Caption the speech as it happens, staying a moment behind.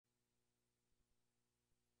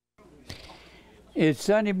It's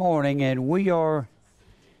Sunday morning, and we are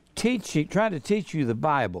trying to teach you the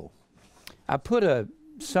Bible. I put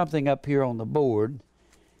something up here on the board,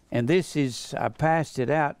 and I passed it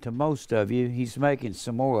out to most of you. He's making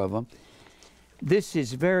some more of them. This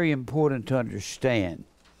is very important to understand.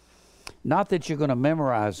 Not that you're going to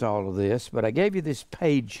memorize all of this, but I gave you this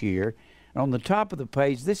page here. And on the top of the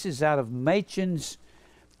page, this is out of Machen's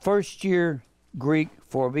First Year Greek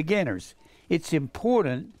for Beginners. It's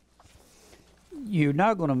important. You're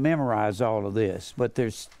not going to memorize all of this, but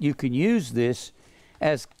you can use this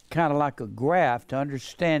as kind of like a graph to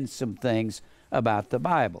understand some things about the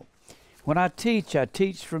Bible. When I teach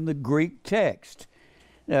from the Greek text.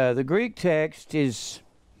 The Greek text is,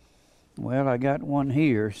 well, I got one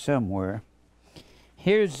here somewhere.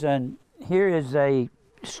 Here is a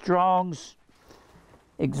Strong's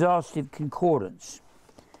exhaustive concordance.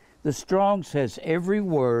 The Strong's has every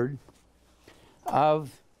word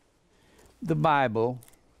of the Bible.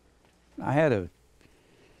 I had a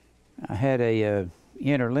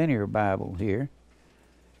interlinear Bible here.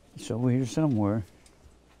 It's over here somewhere.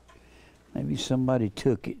 Maybe somebody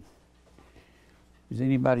took it. Does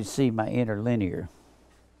anybody see my interlinear?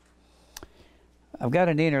 I've got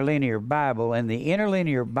an interlinear Bible, and the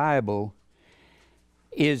interlinear Bible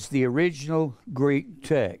is the original Greek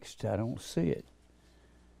text. I don't see it.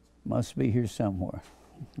 Must be here somewhere,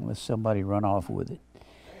 unless somebody run off with it.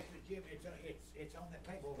 It's on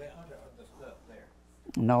the table there under the stuff there.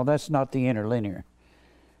 No, that's not the interlinear.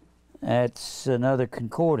 That's another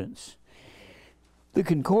concordance. The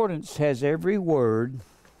concordance has every word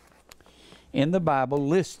in the Bible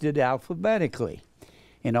listed alphabetically.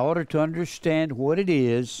 In order to understand what it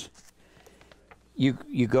is, you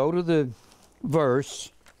go to the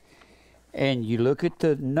verse and you look at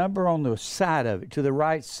the number on the side of it, to the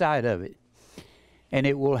right side of it, and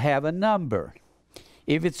it will have a number.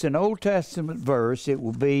 If it's an Old Testament verse, it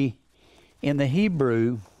will be in the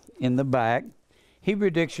Hebrew in the back, Hebrew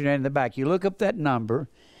dictionary in the back. You look up that number,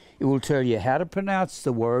 it will tell you how to pronounce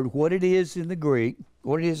the word, what it is in the Greek,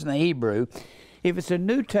 what it is in the Hebrew. If it's a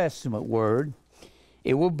New Testament word,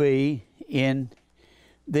 it will be in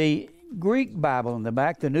the Greek Bible in the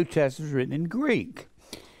back. The New Testament is written in Greek.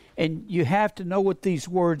 And you have to know what these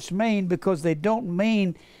words mean, because they don't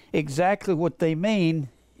mean exactly what they mean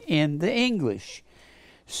in the English.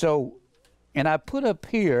 So, and I put up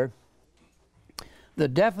here the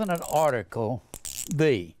definite article,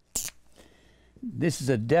 the. This is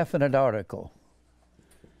a definite article.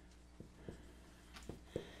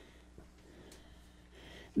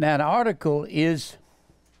 Now, an article is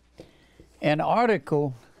an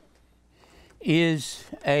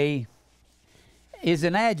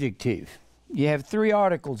adjective. You have three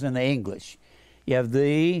articles in the English. You have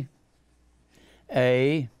the,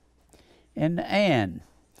 a, and an.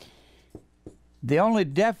 The only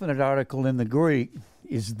definite article in the Greek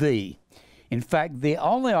is the. In fact, the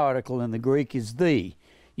only article in the Greek is the.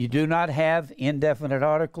 You do not have indefinite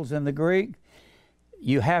articles in the Greek.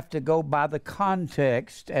 You have to go by the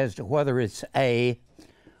context as to whether it's a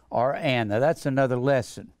or an. Now, that's another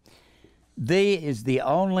lesson. The is the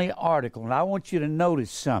only article. And I want you to notice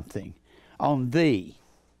something on the,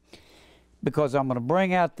 because I'm going to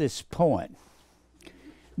bring out this point.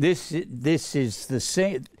 This is the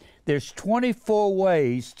same. There's 24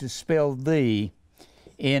 ways to spell the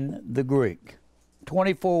in the Greek.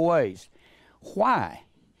 24 ways. Why?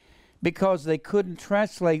 Because they couldn't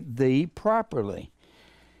translate the properly.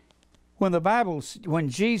 When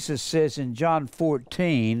Jesus says in John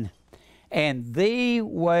 14, and the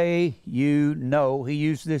way you know, he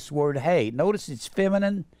used this word hey. Notice it's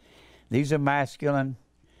feminine. These are masculine,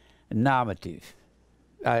 nominative.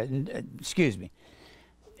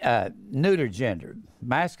 Neuter gender.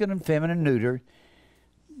 Masculine, feminine, neuter.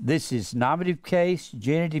 This is nominative case,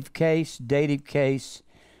 genitive case, dative case,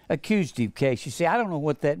 accusative case. You see, I don't know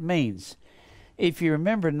what that means. If you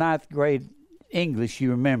remember 9th grade English, you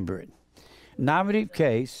remember it. Nominative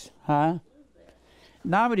case,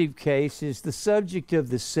 Nominative case is the subject of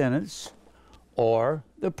the sentence or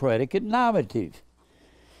the predicate nominative.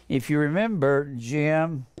 If you remember,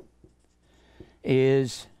 Jim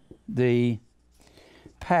is the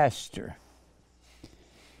pastor.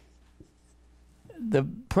 The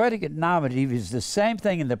predicate nominative is the same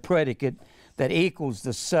thing in the predicate that equals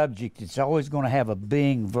the subject. It's always going to have a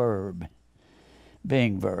being verb.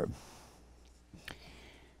 Being verb.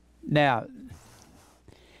 Now,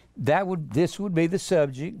 this would be the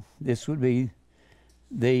subject. This would be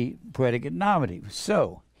the predicate nominative.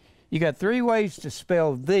 So, you got three ways to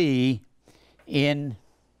spell the in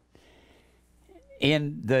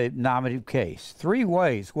the nominative case. Three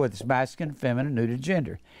ways, whether it's masculine, feminine, neuter,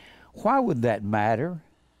 gender. Why would that matter?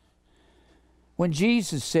 When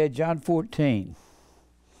Jesus said, John 14,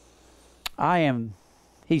 I am,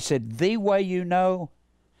 he said, the way you know.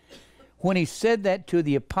 When he said that to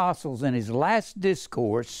the apostles in his last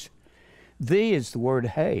discourse, the is the word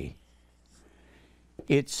hey.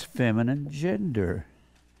 It's feminine gender,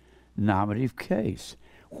 nominative case.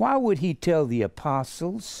 Why would he tell the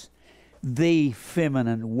apostles the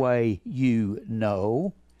feminine way you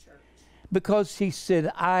know? Because he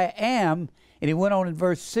said, I am, and he went on in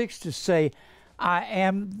verse 6 to say, I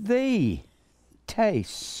am the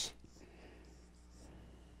taste.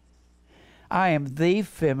 I am the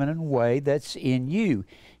feminine way that's in you.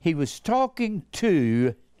 He was talking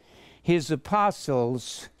to his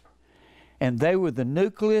apostles, and they were the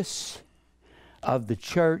nucleus of the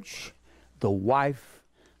church, the wife,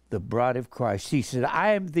 the bride of Christ. He said,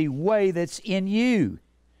 I am the way that's in you.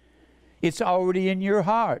 It's already in your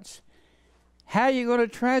hearts. How are you going to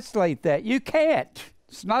translate that? You can't.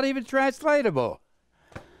 It's not even translatable.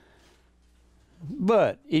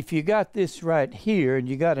 But if you got this right here, and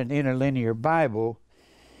you got an interlinear Bible,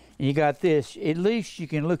 and you got this, at least you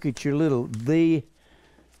can look at your little the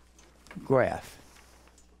graph.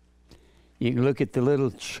 You can look at the little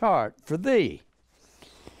chart for thee.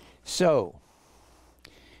 So,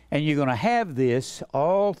 and you're going to have this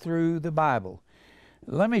all through the Bible.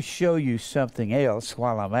 Let me show you something else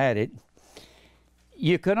while I'm at it.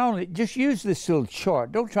 You can only, just use this little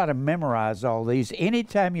chart. Don't try to memorize all these.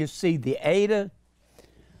 Anytime you see the eta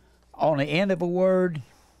on the end of a word,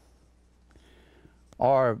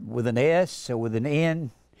 or with an S or with an N,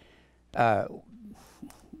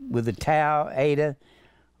 with a tau, eta,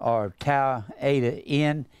 or tau, eta,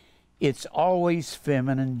 N, it's always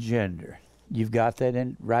feminine gender. You've got that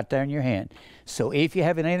in right there in your hand. So if you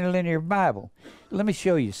have an interlinear Bible, let me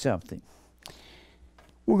show you something.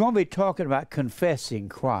 We're going to be talking about confessing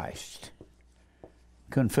Christ.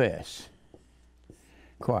 Confess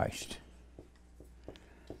Christ.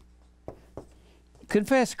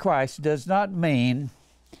 Confess Christ does not mean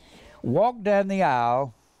walk down the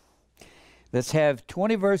aisle. Let's have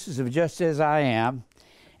 20 verses of just as I am,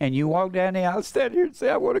 and you walk down the aisle, stand here and say,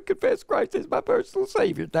 I want to confess Christ as my personal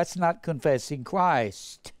Savior. That's not confessing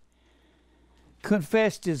Christ.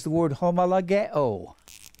 Confessed is the word homologeo.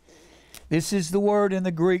 This is the word in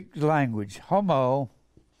the Greek language, homo,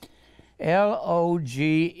 L-O-G-E-O.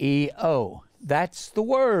 That's the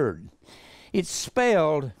word. It's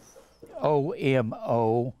spelled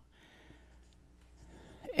O-M-O-L-O-G-E-O.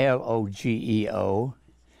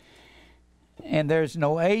 And there's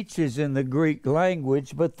no H's in the Greek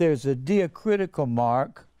language, but there's a diacritical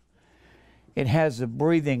mark. It has a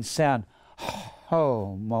breathing sound,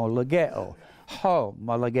 homologeo,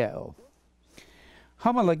 homologeo.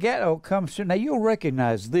 Homologeo comes from, now you'll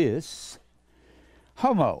recognize this,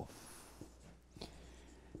 homo.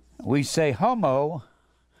 We say homo,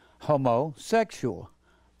 homosexual,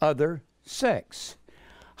 other sex.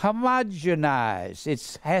 Homogenize,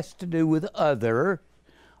 it has to do with other,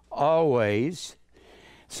 always.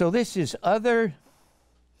 So this is other,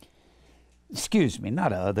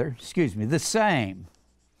 not other, the same.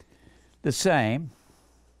 The same.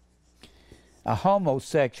 A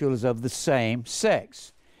homosexual is of the same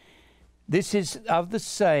sex. This is of the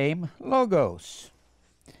same logos.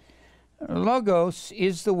 Logos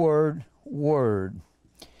is the word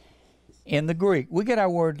in the Greek. We get our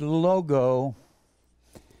word logo.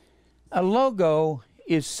 A logo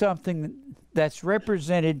is something that's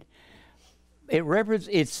represented.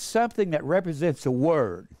 It's something that represents a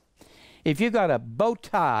word. If you got a bow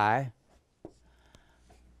tie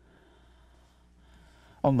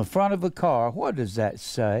on the front of a car, what does that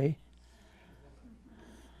say?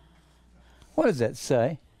 What does that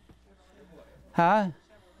say? Huh?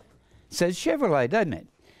 It says Chevrolet, doesn't it?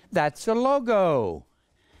 That's a logo.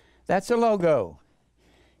 That's a logo.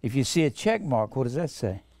 If you see a check mark, what does that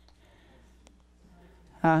say?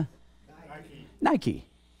 Huh? Nike.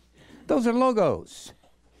 Those are logos.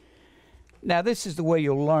 Now, this is the way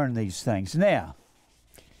you'll learn these things. Now,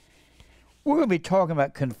 we're going to be talking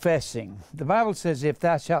about confessing. The Bible says, if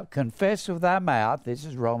thou shalt confess with thy mouth, this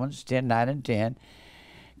is Romans 10, 9 and 10,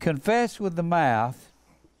 confess with the mouth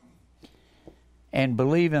and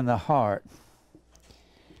believe in the heart.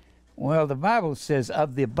 Well, the Bible says,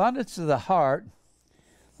 of the abundance of the heart,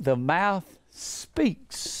 the mouth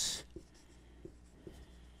speaks.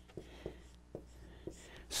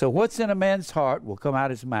 So what's in a man's heart will come out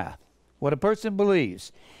his mouth. What a person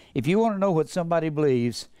believes. If you want to know what somebody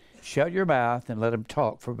believes, shut your mouth and let them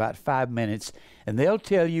talk for about 5 minutes, and they'll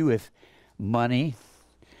tell you if money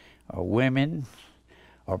or women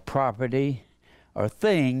or property or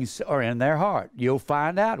things are in their heart. You'll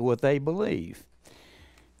find out what they believe.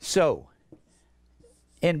 So,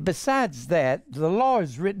 and besides that, the law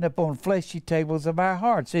is written upon fleshy tables of our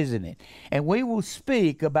hearts, isn't it? And we will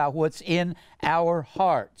speak about what's in our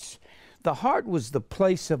hearts. The heart was the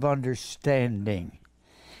place of understanding.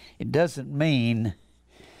 It doesn't mean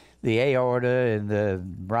the aorta and the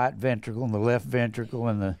right ventricle and the left ventricle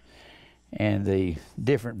and the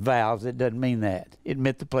different valves. It doesn't mean that. It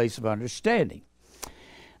meant the place of understanding.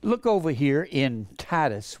 Look over here in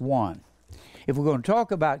Titus 1. If we're going to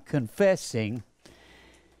talk about confessing,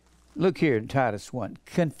 look here in Titus 1.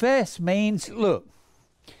 Confess means, look,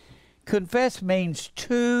 confess means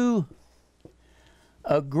to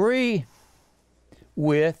agree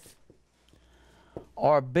with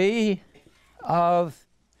or be of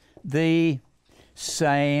the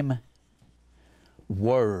same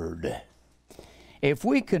word. If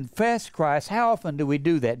we confess Christ, how often do we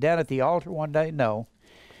do that? Down at the altar one day? No.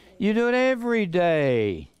 You do it every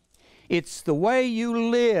day. It's the way you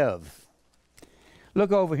live.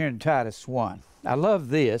 Look over here in Titus 1. I love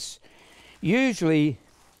this. Usually,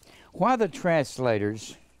 why the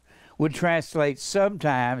translators would translate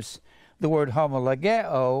sometimes the word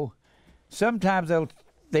homologeo, sometimes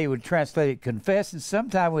they would translate it confess, and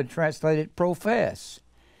sometimes would translate it profess.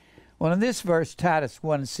 Well, in this verse, Titus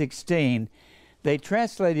 1:16, they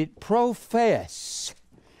translate it profess.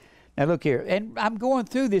 Now look here, and I'm going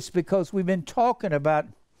through this because we've been talking about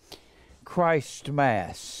Christ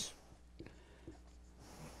Mass.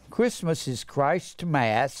 Christmas is Christ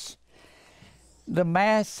Mass. The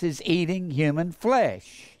Mass is eating human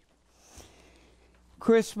flesh.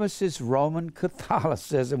 Christmas is Roman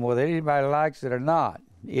Catholicism, whether anybody likes it or not.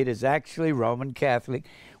 It is actually Roman Catholic.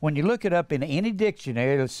 When you look it up in any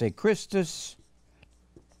dictionary, it'll say Christus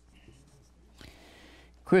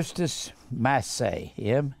Masse,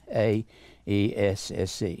 M-A-E-S-S-E.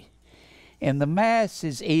 And the Mass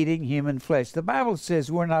is eating human flesh. The Bible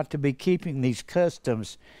says we're not to be keeping these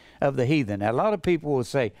customs of the heathen. Now, a lot of people will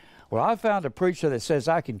say, well, I found a preacher that says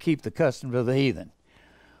I can keep the customs of the heathen.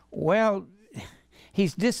 Well,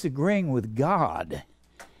 he's disagreeing with God.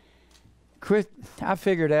 I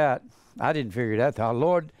figured out, I didn't figure it out, the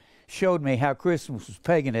Lord showed me how Christmas was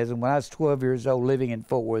paganism when I was 12 years old living in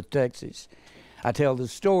Fort Worth, Texas. I tell the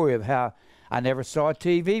story of how I never saw a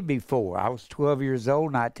TV before. I was 12 years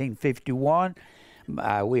old, 1951.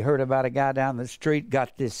 We heard about a guy down the street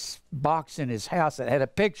got this box in his house that had a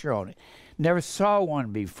picture on it. Never saw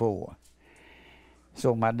one before.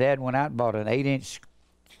 So my dad went out and bought an 8-inch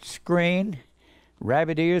screen,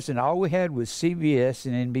 rabbit ears, and all we had was CBS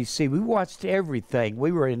and NBC. We watched everything.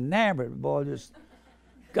 We were enamored, boy, just,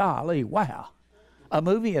 golly, wow. A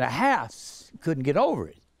movie in a house. Couldn't get over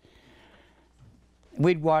it.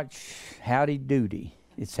 We'd watch Howdy Doody.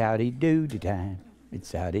 It's Howdy Doody time.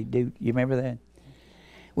 It's Howdy Doody. You remember that?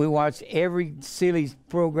 We watched every silly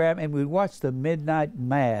program, and we'd watch the midnight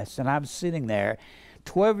mass, and I'm sitting there,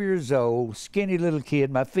 12 years old, skinny little kid.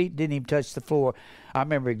 My feet didn't even touch the floor. I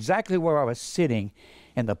remember exactly where I was sitting,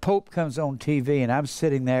 and the Pope comes on TV, and I'm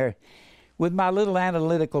sitting there with my little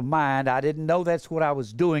analytical mind. I didn't know that's what I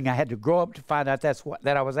was doing. I had to grow up to find out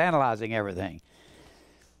that I was analyzing everything.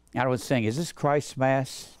 I was saying, is this Christ's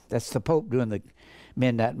Mass? That's the Pope doing the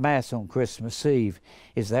midnight Mass on Christmas Eve.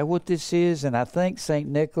 Is that what this is? And I think St.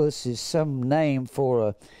 Nicholas is some name for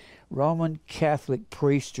a Roman Catholic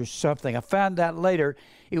priest or something. I found out later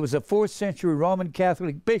it was a 4th century Roman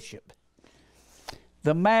Catholic bishop.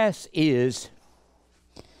 The Mass is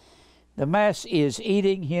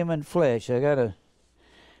eating human flesh. I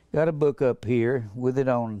got a book up here with it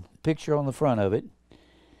on picture on the front of it.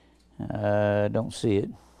 Don't see it.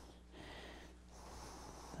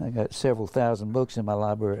 I got several thousand books in my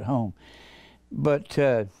library at home. But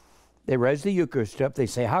they raise the Eucharist up. They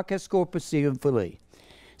say, Hac est corpus eum filii.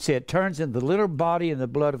 See, it turns in the little body and the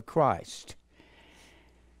blood of Christ.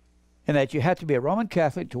 And that you have to be a Roman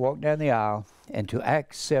Catholic to walk down the aisle and to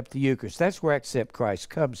accept the Eucharist. That's where accept Christ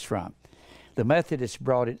comes from. The Methodists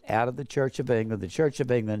brought it out of the Church of England. The Church of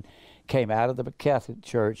England came out of the Catholic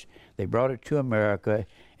Church. They brought it to America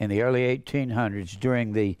in the early 1800s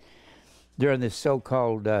during this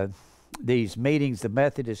so-called, these meetings the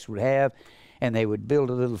Methodists would have, and they would build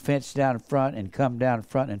a little fence down front and come down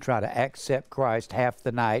front and try to accept Christ half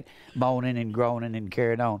the night, moaning and groaning and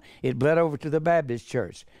carrying on. It bled over to the Baptist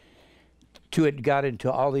church. It got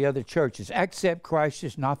into all the other churches. Accept Christ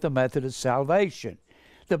is not the method of salvation.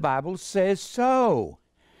 The Bible says so.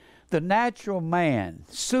 The natural man,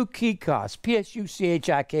 psychikos,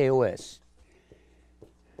 P-S-U-C-H-I-K-O-S.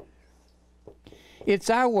 It's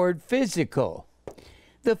our word physical.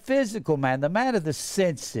 The physical man, the man of the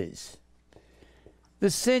senses. The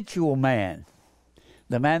sensual man,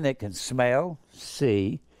 the man that can smell,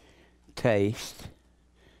 see, taste,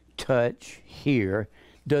 touch, hear,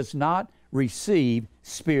 does not receive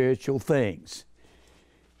spiritual things.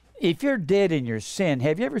 If you're dead in your sin,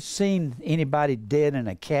 have you ever seen anybody dead in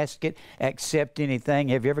a casket accept anything?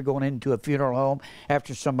 Have you ever gone into a funeral home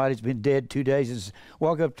after somebody's been dead 2 days and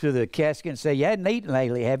walk up to the casket and say, "You hadn't eaten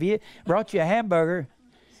lately, have you? Brought you a hamburger.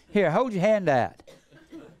 Here, hold your hand out."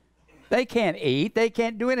 They can't eat. They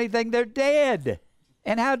can't do anything. They're dead.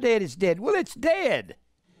 And how dead is dead? Well, it's dead.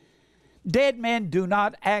 Dead men do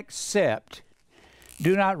not accept,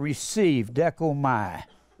 do not receive dekomai,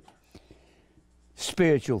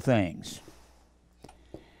 spiritual things.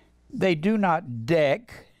 They do not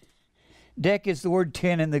deck. Deck is the word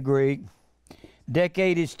 10 in the Greek.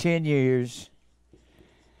 Decade is 10 years.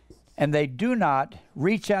 And they do not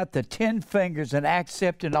reach out the 10 fingers and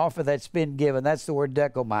accept an offer that's been given. That's the word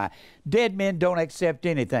dekomai. Dead men don't accept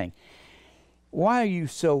anything. Why are you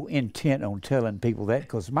so intent on telling people that?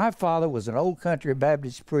 Because my father was an old country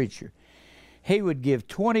Baptist preacher. He would give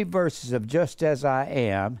 20 verses of Just As I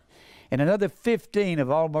Am, and another 15 of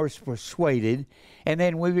Almost Persuaded, and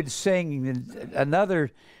then we would sing another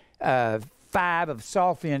 5 of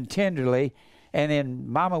Softly and Tenderly, and then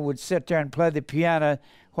Mama would sit there and play the piano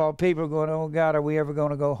while people are going, "Oh God, are we ever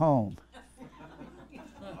going to go home?"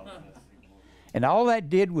 And all that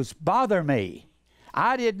did was bother me.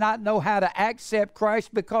 I did not know how to accept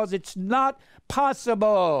Christ because it's not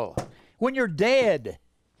possible when you're dead.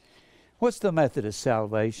 What's the method of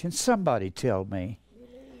salvation? Somebody tell me.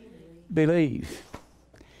 Believe.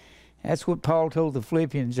 That's what Paul told the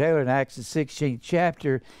Philippian jailer in Acts the 16th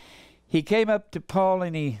chapter. He came up to Paul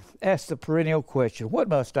and he asked the perennial question, "What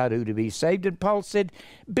must I do to be saved?" And Paul said,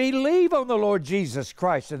 "Believe on the Lord Jesus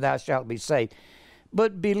Christ and thou shalt be saved."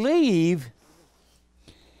 But believe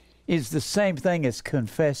is the same thing as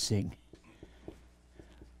confessing.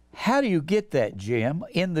 How do you get that, Jim?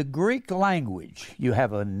 In the Greek language, you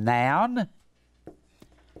have a noun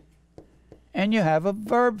and you have a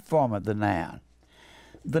verb form of the noun.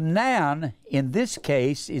 The noun in this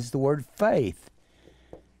case is the word faith.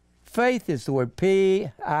 Faith is the word P-I-S-T-I-S.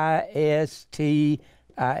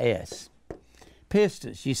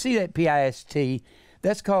 Pistis. You see that P-I-S-T?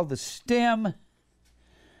 That's called the stem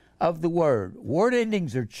of the word. Word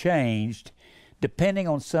endings are changed depending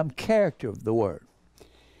on some character of the word.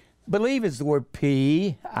 Believe is the word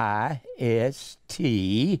P-I-S-T-E-U-O.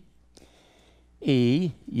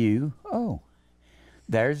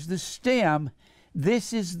 There's the stem.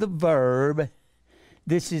 This is the verb.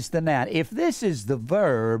 This is the noun. If this is the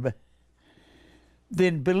verb,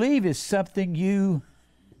 then believe is something you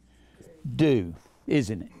do,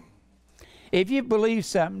 isn't it? If you believe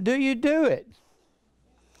something, do you do it?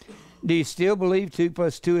 Do you still believe 2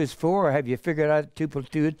 plus 2 is 4, or have you figured out 2 plus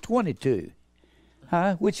 2 is 22?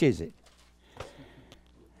 Huh? Which is it?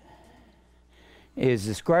 Is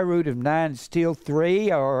the square root of 9 still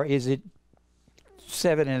 3, or is it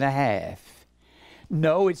 7.5?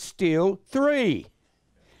 No, it's still 3.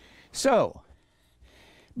 So,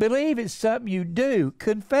 believe is something you do.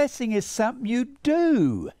 Confessing is something you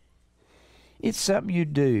do. It's something you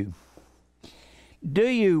do. Do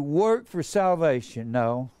you work for salvation?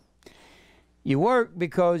 No. You work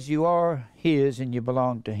because you are His and you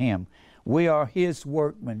belong to Him. We are His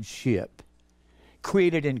workmanship,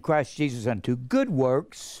 created in Christ Jesus unto good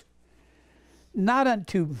works, not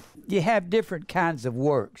unto, you have different kinds of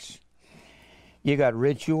works. You got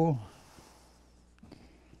ritual.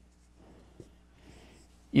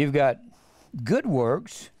 You've got good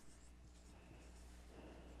works.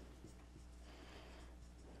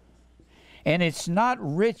 And it's not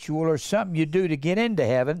ritual or something you do to get into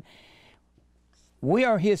heaven. We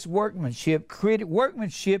are His workmanship. Created.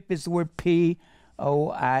 Workmanship is the word P-O-I-E-M-A,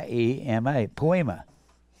 poema.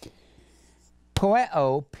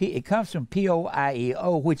 Poeo, it comes from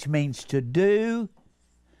P-O-I-E-O, which means to do,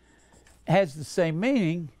 has the same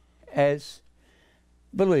meaning as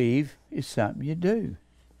believe is something you do.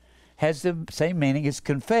 Has the same meaning as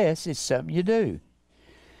confess is something you do.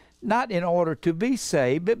 Not in order to be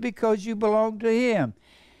saved, but because you belong to Him.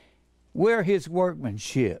 We're His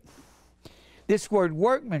workmanship. This word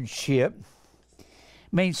workmanship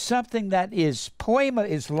means something that is, poema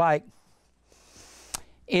is like,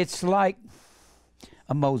 it's like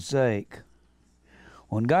a mosaic.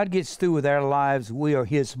 When God gets through with our lives, we are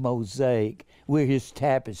His mosaic. We're His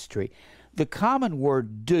tapestry. The common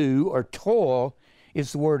word do or toil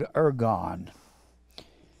is the word ergon.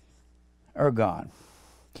 Ergon.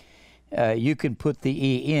 You can put the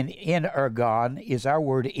E in ergon is our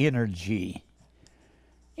word energy.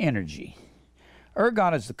 Energy.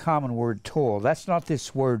 Ergon is the common word toil. That's not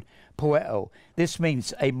this word poeo. This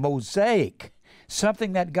means a mosaic,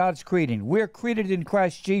 something that God's creating. We're created in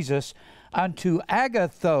Christ Jesus unto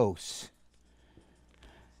agathos.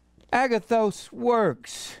 Agathos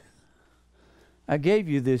works. I gave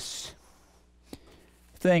you this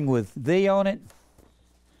thing with thee on it.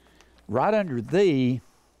 Right under thee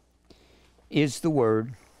is the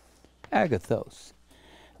word agathos.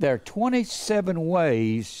 There are 27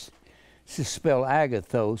 ways to spell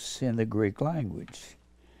agathos in the Greek language.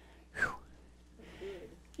 Whew.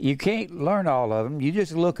 You can't learn all of them. You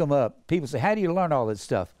just look them up. People say, how do you learn all this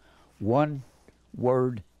stuff? One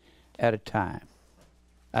word at a time.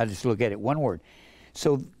 I just look at it, one word.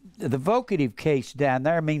 So the vocative case down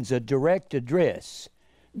there means a direct address.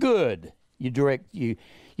 Good. You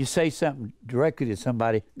say something directly to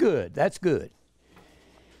somebody. Good. That's good.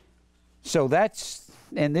 So that's,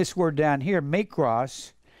 and this word down here,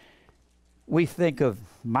 mikros, we think of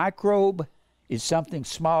microbe is something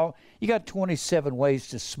small. You got 27 ways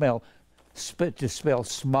to spell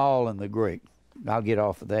small in the Greek. I'll get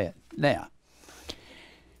off of that. Now,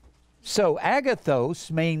 so agathos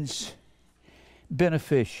means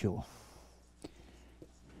beneficial.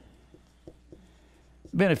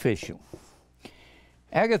 Beneficial.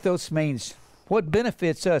 Agathos means what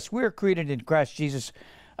benefits us. We're created in Christ Jesus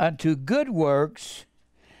unto good works.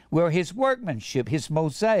 We're his workmanship, his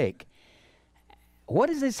mosaic. What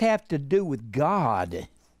does this have to do with God?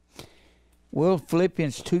 Well,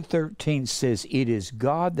 Philippians 2:13 says, it is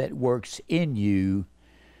God that works in you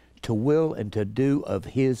to will and to do of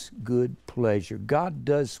his good pleasure. God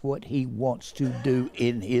does what he wants to do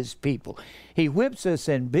in his people. He whips us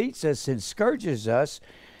and beats us and scourges us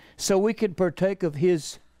so we can partake of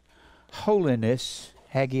his holiness,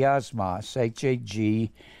 hagiasmos,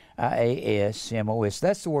 Hagiasmos.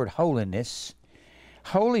 That's the word holiness.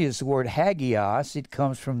 Holy is the word hagios. It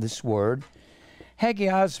comes from this word.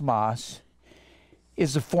 Hagiasmos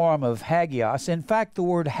is a form of hagios. In fact, the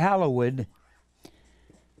word hallowed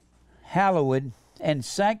and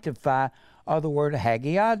sanctify are the word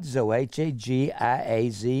hagiadzo,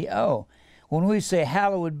 Hagiazo. When we say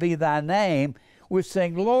hallowed be thy name, we're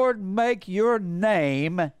saying, Lord, make your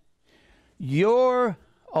name, your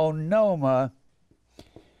onoma,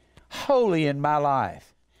 holy in my life.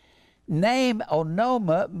 Name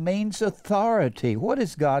onoma means authority. What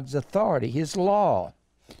is God's authority? His law.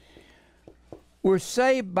 We're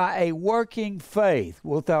saved by a working faith.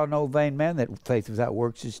 Wilt thou know, vain man, that faith without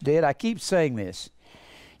works is dead? I keep saying this.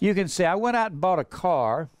 You can say, I went out and bought a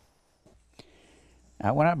car.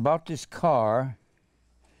 I went out and bought this car.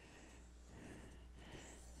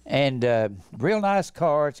 And real nice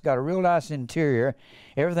car. It's got a real nice interior.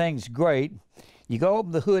 Everything's great. You go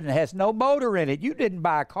open the hood and it has no motor in it. You didn't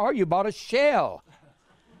buy a car. You bought a shell.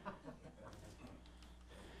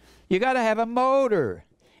 You got to have a motor.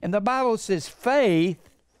 And the Bible says faith,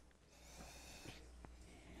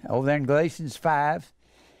 over there in Galatians 5,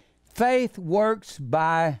 faith works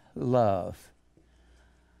by love.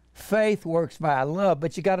 Faith works by love,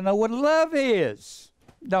 but you got to know what love is,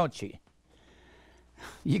 don't you?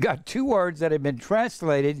 You got two words that have been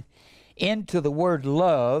translated into the word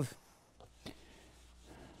love.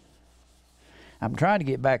 I'm trying to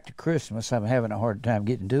get back to Christmas. I'm having a hard time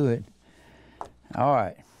getting to it. All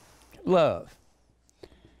right. Love.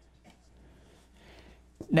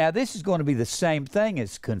 Now, this is going to be the same thing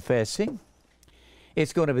as confessing.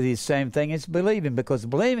 It's going to be the same thing as believing, because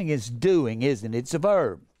believing is doing, isn't it? It's a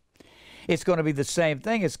verb. It's going to be the same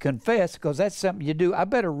thing as confess, because that's something you do. I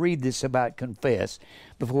better read this about confess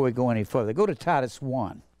before we go any further. Go to Titus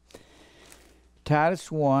 1. Titus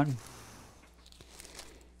 1.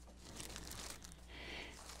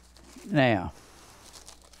 Now,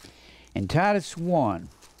 in Titus 1,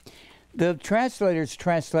 the translators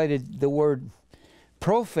translated the word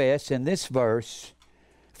profess in this verse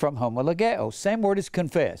from homologeo. Same word as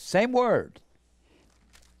confess. Same word.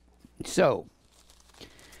 So,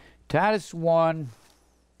 Titus 1,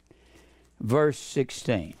 verse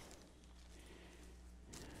 16.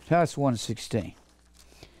 Titus 1:16.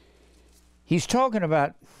 He's talking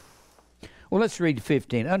about, well, let's read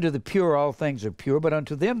 15. Unto the pure all things are pure, but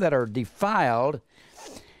unto them that are defiled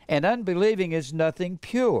and unbelieving is nothing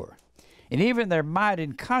pure. And even their mind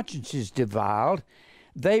and conscience is defiled.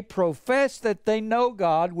 They profess that they know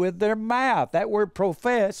God with their mouth. That word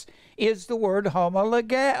profess is the word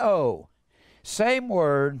homologeo. Same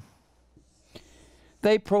word.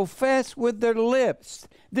 They profess with their lips.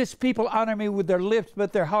 This people honor me with their lips,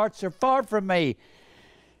 but their hearts are far from me.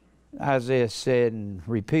 Isaiah said and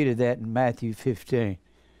repeated that in Matthew 15.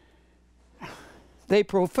 They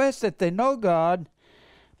profess that they know God,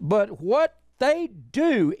 but what they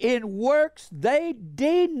do in works, they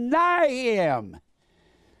deny Him.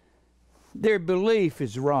 Their belief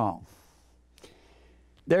is wrong.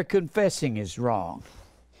 Their confessing is wrong.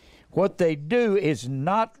 What they do is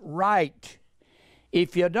not right.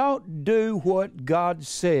 If you don't do what God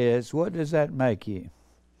says, what does that make you?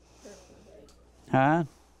 Huh?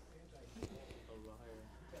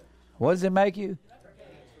 What does it make you?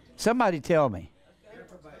 Somebody tell me. A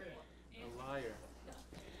liar.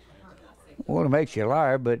 Well, it makes you a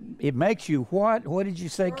liar, but it makes you what? What did you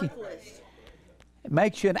say? Worthless. It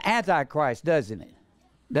makes you an antichrist, doesn't it?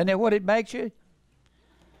 Doesn't it what it makes you?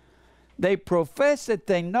 They profess that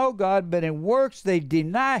they know God, but in works they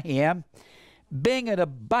deny Him, being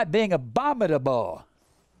abominable.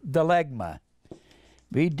 Delegma.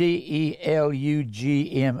 Bdelugma.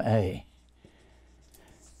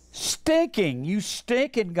 Stinking. You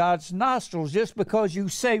stink in God's nostrils just because you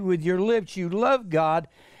say with your lips you love God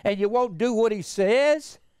and you won't do what He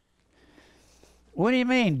says? What do you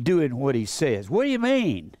mean, doing what He says? What do you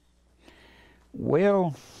mean?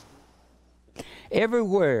 Well,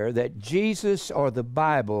 everywhere that Jesus or the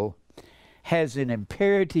Bible has an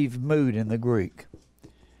imperative mood in the Greek.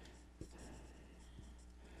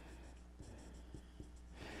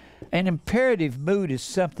 An imperative mood is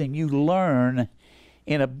something you learn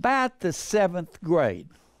in about the 7th grade.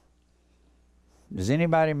 Does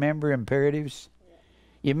anybody remember imperatives?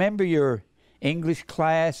 You remember your English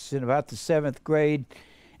class in about the 7th grade,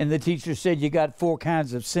 and the teacher said you got 4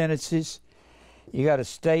 kinds of sentences. You got a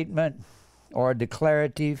statement or a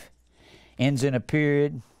declarative, ends in a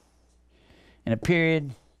period, and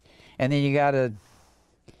then you got a,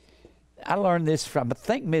 I learned this from, I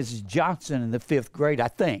think, Mrs. Johnson in the 5th grade, I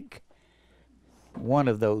think. One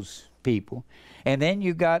of those people. And then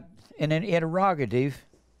you got an interrogative.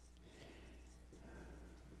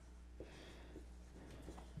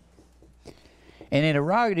 An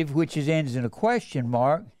interrogative which ends in a question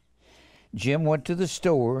mark. Jim went to the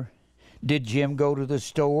store. Did Jim go to the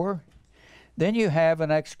store? Then you have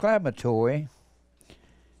an exclamatory.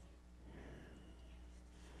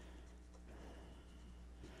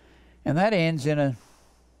 And that ends in an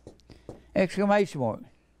exclamation mark.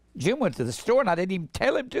 Jim went to the store and I didn't even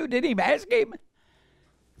tell him to. Didn't even ask him.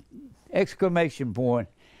 Exclamation point.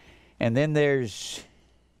 And then there's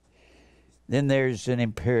an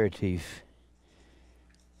imperative.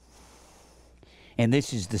 And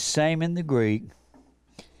this is the same in the Greek.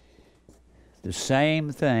 The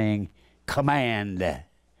same thing. Command.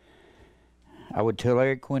 I would tell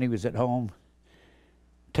Eric when he was at home,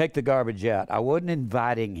 take the garbage out. I wasn't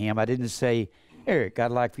inviting him. I didn't say, Eric,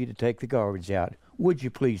 I'd like for you to take the garbage out. Would you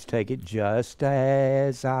please take it just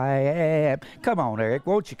as I am? Come on, Eric,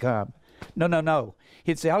 won't you come? No.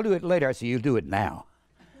 He'd say, I'll do it later. I say, you'll do it now.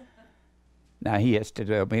 Now he has to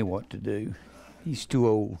tell me what to do. He's too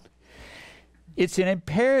old. It's an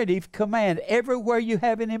imperative command. Everywhere you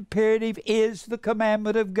have an imperative is the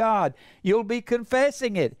commandment of God. You'll be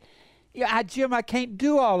confessing it. Yeah, Jim, I can't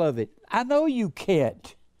do all of it. I know you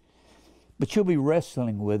can't. But you'll be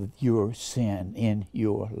wrestling with your sin in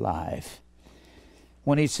your life.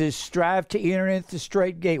 When he says, strive to enter into the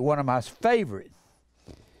straight gate, one of my favorite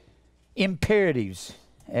imperatives,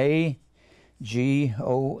 agonizomai.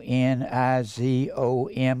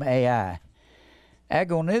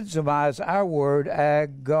 Agonizomai is our word,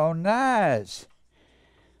 agonize.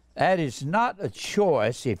 That is not a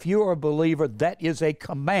choice. If you are a believer, that is a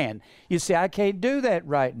command. You say, I can't do that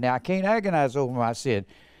right now. I can't agonize over my sin.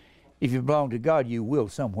 If you belong to God, you will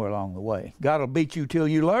somewhere along the way. God will beat you till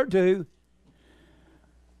you learn to.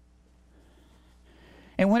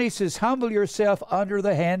 And when he says, humble yourself under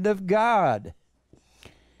the hand of God.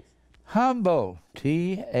 Humble.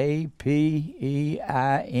 T-A-P-E-I-N-O-O.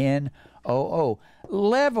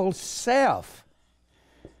 Level self.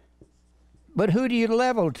 But who do you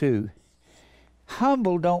level to?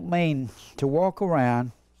 Humble don't mean to walk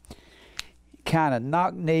around kind of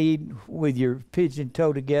knock-kneed with your pigeon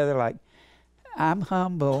toe together like, I'm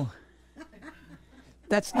humble.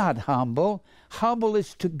 That's not humble. Humble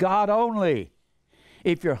is to God only.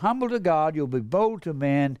 If you're humble to God, you'll be bold to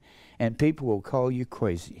men, and people will call you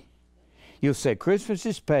crazy. You'll say, Christmas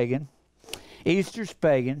is pagan, Easter's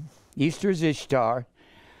pagan, Easter is Ishtar.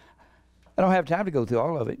 I don't have time to go through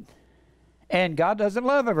all of it. And God doesn't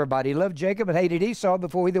love everybody. He loved Jacob and hated Esau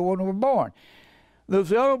before either one were born. They'll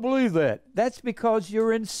say, I don't believe that. That's because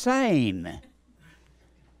you're insane.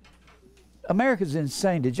 America's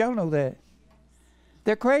insane. Did y'all know that?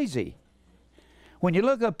 They're crazy. When you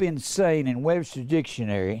look up insane in Webster's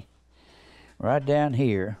dictionary, right down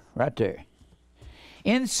here, right there,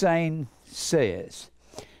 insane says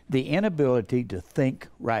the inability to think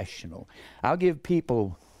rational. I'll give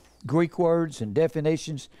people Greek words and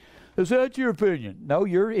definitions. Is that your opinion? No,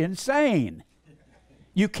 you're insane.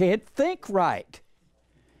 You can't think right.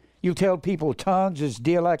 You tell people tongues is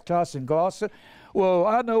dialectos and glossa. Well,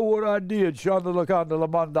 I know what I did. Shandalakanda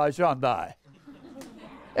lamandai shandai.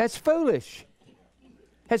 That's foolish.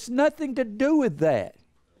 Has nothing to do with that.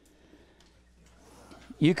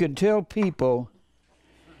 You can tell people,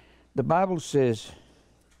 the Bible says,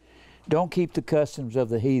 don't keep the customs of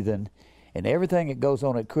the heathen, and everything that goes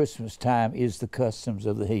on at Christmas time is the customs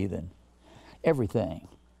of the heathen. Everything.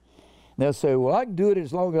 They'll say, well, I can do it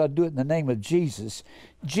as long as I do it in the name of Jesus.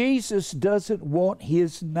 Jesus doesn't want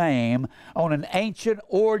his name on an ancient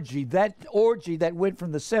orgy. That orgy that went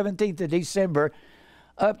from the 17th of December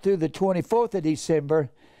up to the 24th of December,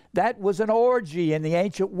 that was an orgy in the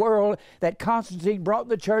ancient world that Constantine brought in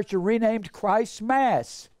the church and renamed Christ's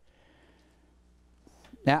Mass.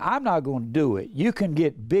 Now, I'm not going to do it. You can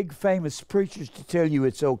get big famous preachers to tell you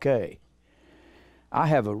it's okay. I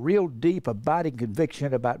have a real deep, abiding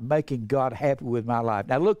conviction about making God happy with my life.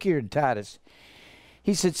 Now, look here in Titus.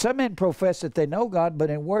 He said, some men profess that they know God,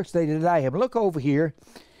 but in works they deny him. Look over here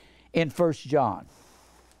in 1 John.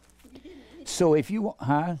 So if you,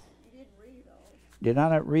 huh? You didn't read it all. Did I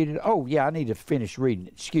not read it? Oh, yeah, I need to finish reading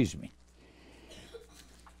it. Excuse me.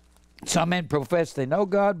 Some men profess they know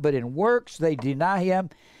God, but in works they deny him,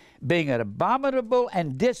 being an abominable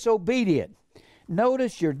and disobedient.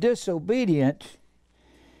 Notice you're disobedient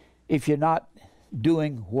if you're not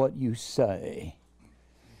doing what you say.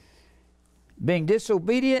 Being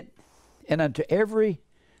disobedient, and unto every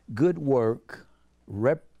good work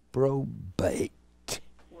reprobate.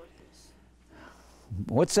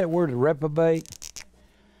 What's that word, reprobate?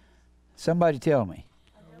 Somebody tell me.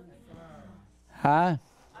 Huh?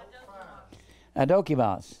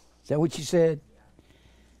 Adokimos. Is that what you said?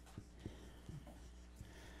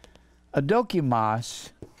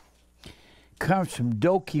 Adokimos comes from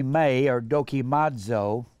dokime or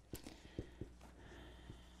dokimazo.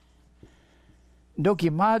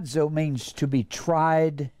 Dokimazo means to be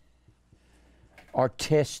tried or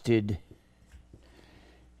tested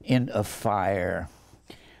in a fire.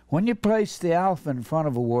 When you place the alpha in front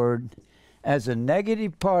of a word as a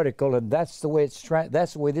negative particle, and that's the way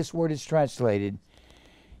that's the way this word is translated,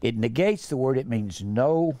 it negates the word. It means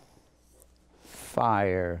no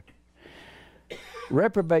fire.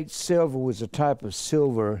 Reprobate silver was a type of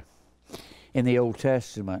silver in the Old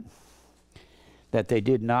Testament that they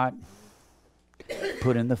did not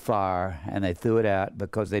put in the fire, and they threw it out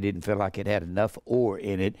because they didn't feel like it had enough ore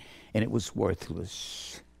in it, and it was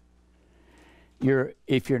worthless.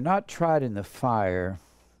 If you're not tried in the fire,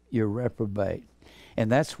 you're reprobate.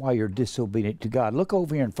 And that's why you're disobedient to God. Look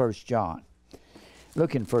over here in 1 John.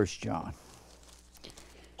 Look in 1 John.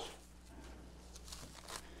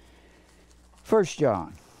 1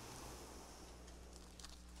 John.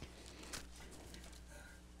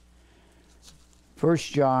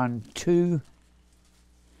 First John 2.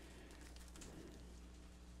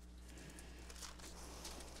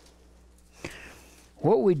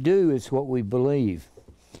 What we do is what we believe.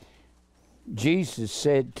 Jesus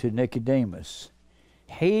said to Nicodemus,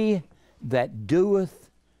 he that doeth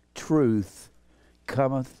truth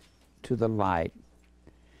cometh to the light,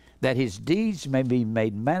 that his deeds may be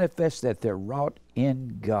made manifest that they're wrought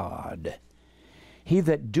in God. He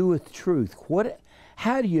that doeth truth.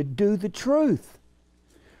 How do you do the truth?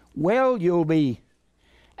 Well, you'll be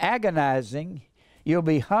agonizing, you'll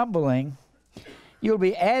be humbling, you'll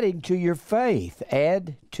be adding to your faith.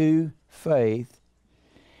 Add to faith.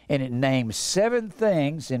 And it names 7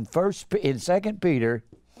 things in 2 Peter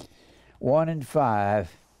 1 and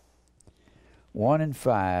 5. 1 and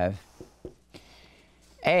 5.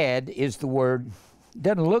 Add is the word,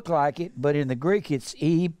 doesn't look like it, but in the Greek it's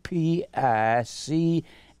E-P-I-C-H-O-R-E-G-E-O.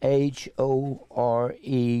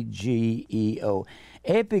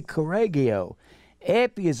 Epicorregio.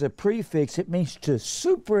 Epi is a prefix. It means to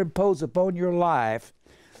superimpose upon your life.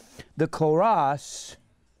 The choros,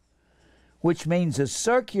 which means a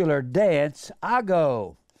circular dance.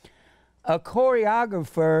 Ago. A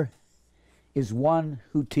choreographer is one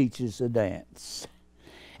who teaches a dance.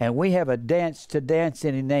 And we have a dance to dance,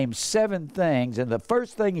 and he names 7 things. And the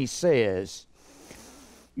first thing he says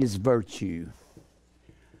is virtue.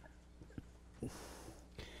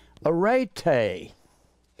 Arete.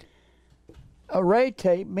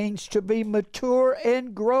 Arete means to be mature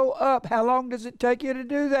and grow up. How long does it take you to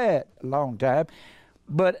do that? A long time.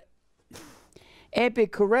 But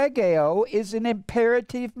epicorregio is an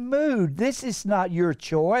imperative mood. This is not your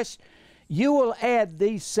choice. You will add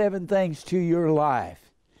these 7 things to your life.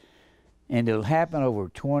 And it'll happen over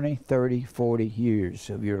 20, 30, 40 years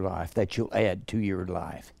of your life that you'll add to your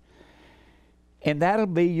life. And that'll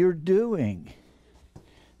be your doing.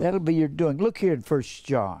 That'll be your doing. Look here in 1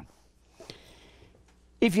 John.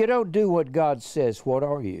 If you don't do what God says, what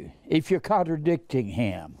are you? If you're contradicting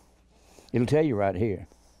Him, it'll tell you right here.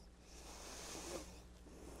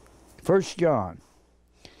 1 John.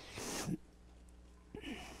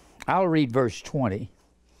 I'll read verse 20.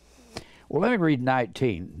 Well, let me read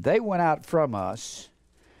 19. They went out from us,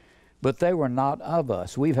 but they were not of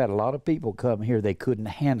us. We've had a lot of people come here, they couldn't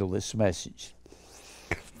handle this message.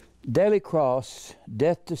 Daily cross,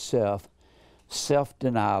 death to self,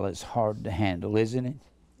 self-denial is hard to handle, isn't it?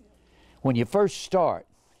 When you first start,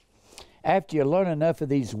 after you learn enough of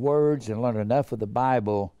these words and learn enough of the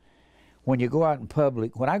Bible, when you go out in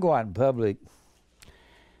public, when I go out in public,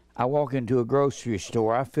 I walk into a grocery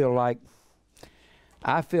store, I feel like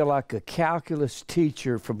a calculus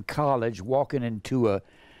teacher from college walking into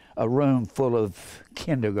a room full of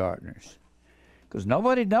kindergartners. Because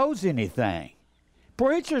nobody knows anything.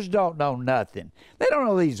 Preachers don't know nothing. They don't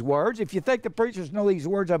know these words. If you think the preachers know these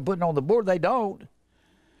words I'm putting on the board, they don't.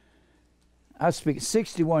 I spent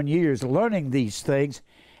 61 years learning these things,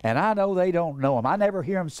 and I know they don't know them. I never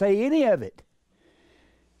hear them say any of it.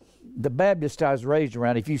 The Baptist I was raised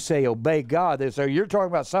around, if you say obey God, they say, you're talking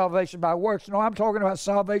about salvation by works. No, I'm talking about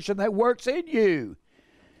salvation that works in you.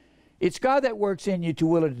 It's God that works in you to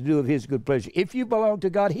will and to do of His good pleasure. If you belong to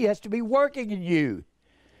God, He has to be working in you.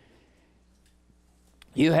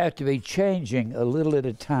 You have to be changing a little at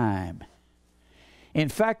a time. In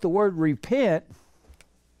fact, the word repent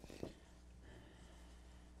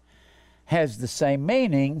has the same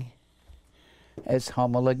meaning as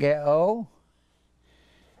homologeo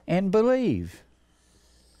and believe.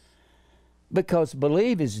 Because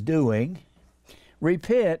believe is doing,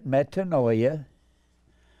 repent, metanoia,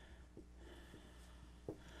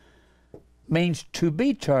 means to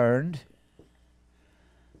be turned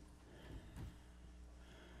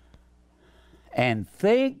and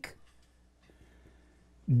think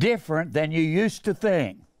different than you used to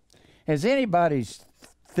think. Has anybody's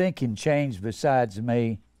thinking changed besides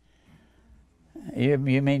me? You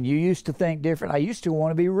mean you used to think different? I used to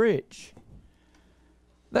want to be rich.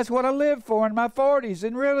 That's what I lived for in my 40s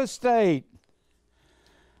in real estate.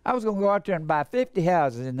 I was going to go out there and buy 50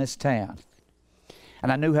 houses in this town.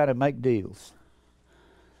 And I knew how to make deals.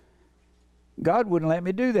 God wouldn't let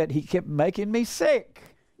me do that. He kept making me sick.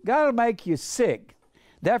 God will make you sick.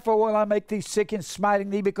 Therefore will I make thee sick in smiting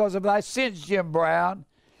thee because of thy sins, Jim Brown.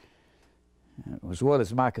 As well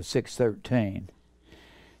as Micah 6:13.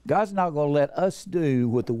 God's not going to let us do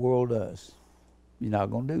what the world does. He's not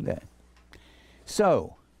going to do that.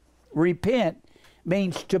 So, repent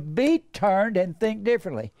means to be turned and think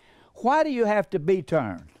differently. Why do you have to be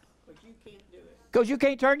turned? Because you can't do it. Because you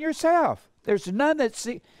can't turn yourself. There's none that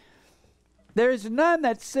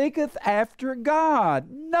seeketh after God.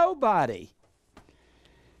 Nobody.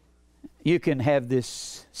 You can have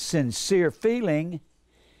this sincere feeling,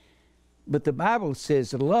 but the Bible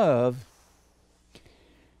says love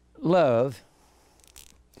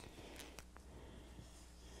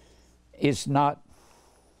is not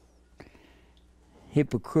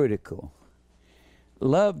hypocritical.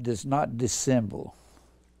 Love does not dissemble.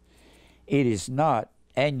 It is not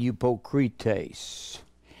anupokrites.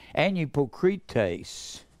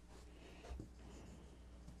 Anupokrites.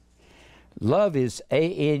 Love is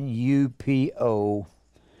ANUPOKRITES.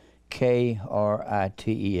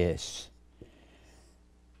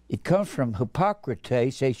 It comes from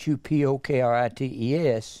Hippocrates, HUPOKRITES.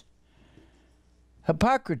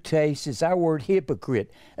 Hippocrates is our word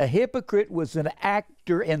hypocrite. A hypocrite was an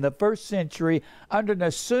actor in the first century under an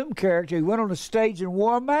assumed character. He went on the stage and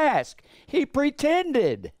wore a mask. He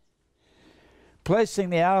pretended. Placing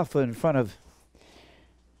the alpha in front of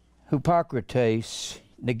Hippocrates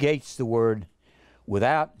negates the word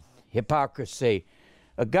without hypocrisy.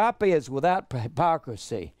 Agape is without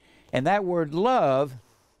hypocrisy. And that word love,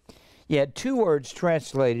 you had two words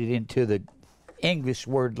translated into the English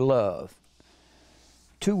word love.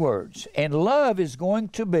 Two words. And love is going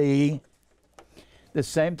to be the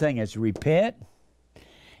same thing as repent.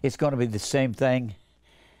 It's going to be the same thing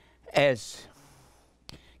as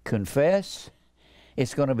confess.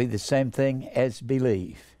 It's going to be the same thing as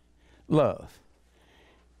believe. Love.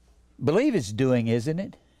 Believe is doing, isn't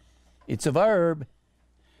it? It's a verb.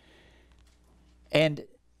 And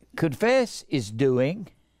confess is doing.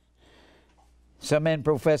 Some men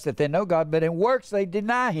profess that they know God, but in works they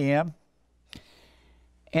deny Him.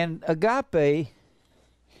 And agape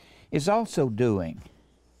is also doing.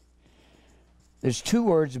 There's two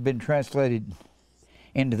words that have been translated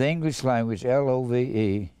into the English language,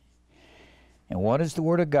 L-O-V-E. And what is the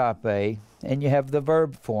word agape? And you have the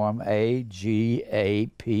verb form, A-G-A-P-E-O,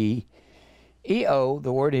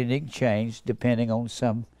 the word ending changed depending on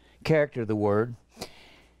some character of the word.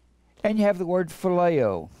 And you have the word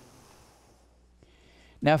phileo.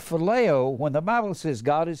 Now, phileo, when the Bible says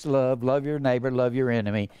God is love, love your neighbor, love your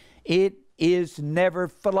enemy, it is never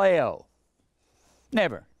phileo.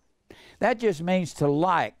 Never. That just means to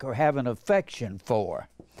like or have an affection for.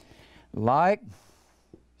 Like,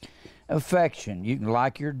 affection. You can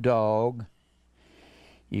like your dog.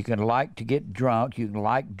 You can like to get drunk. You can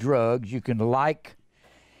like drugs. You can like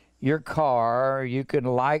your car. You can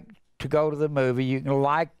like to go to the movie. You can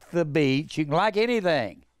like the beach. You can like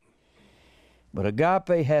anything. But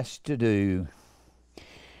agape has to do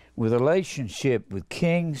with relationship with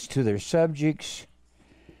kings to their subjects,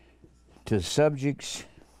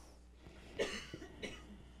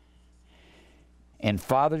 and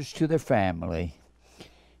fathers to their family.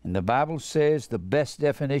 And the Bible says the best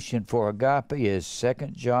definition for agape is 2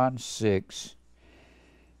 John 6.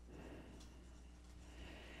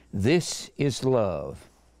 This is love.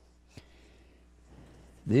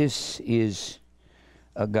 This is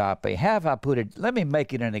agape. How have I put it? Let me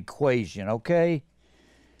make it an equation, okay?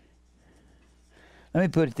 Let me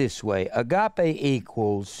put it this way. Agape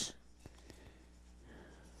equals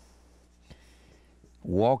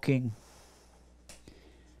walking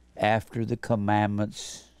after the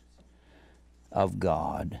commandments of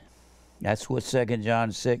God. That's what 2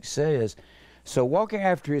 John 6 says. So walking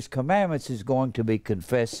after His commandments is going to be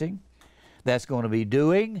confessing. That's going to be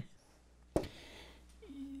doing.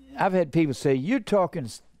 I've had people say, you're talking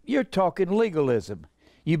legalism.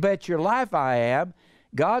 You bet your life I am.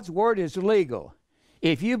 God's word is legal.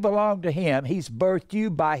 If you belong to Him, He's birthed you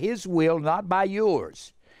by His will, not by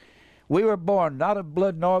yours. We were born not of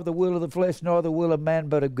blood, nor of the will of the flesh, nor the will of man,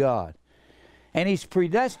 but of God. And He's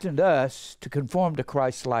predestined us to conform to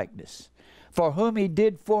Christ's likeness, for whom He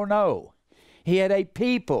did foreknow. He had a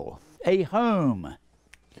people, a whom.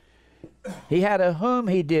 He had a whom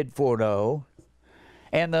He did foreknow,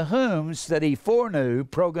 and the whom's that He foreknew,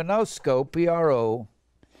 prognosko, P-R-O-G-I-N-O-S-K-O.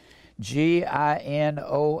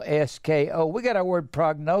 We got our word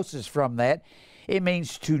prognosis from that. It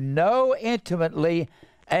means to know intimately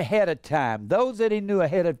ahead of time. Those that He knew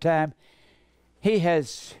ahead of time, He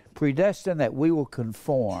has predestined that we will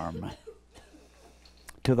conform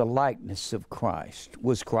to the likeness of Christ.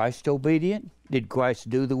 Was Christ obedient? Did Christ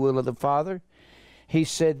do the will of the Father? He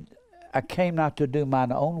said, I came not to do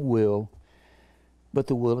mine own will, but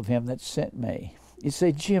the will of Him that sent me. You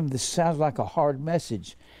say, Jim, this sounds like a hard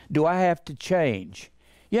message. Do I have to change?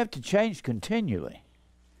 You have to change continually.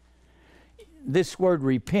 This word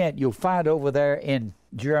repent, you'll find over there in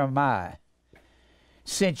Jeremiah.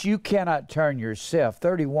 Since you cannot turn yourself,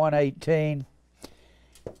 31:18,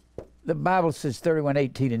 the Bible says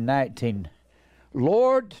 31:18 and 19,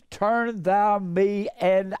 Lord, turn thou me,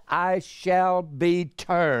 and I shall be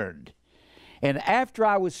turned. And after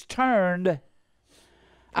I was turned,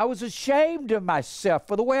 I was ashamed of myself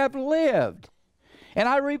for the way I've lived. And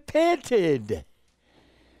I repented.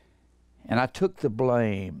 And I took the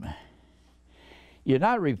blame. You're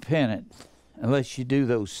not repentant unless you do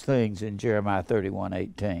those things in Jeremiah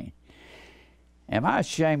 31:18. Am I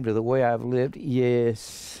ashamed of the way I've lived?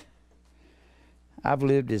 Yes. I've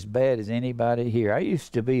lived as bad as anybody here. I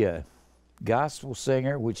used to be a gospel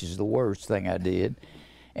singer, which is the worst thing I did,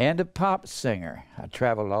 and a pop singer. I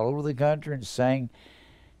traveled all over the country and sang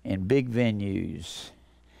in big venues.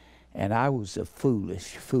 And I was a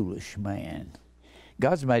foolish, foolish man.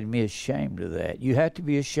 God's made me ashamed of that. You have to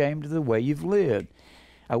be ashamed of the way you've lived.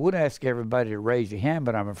 I would ask everybody to raise your hand,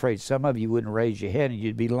 but I'm afraid some of you wouldn't raise your hand and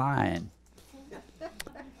you'd be lying.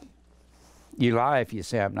 You lie if you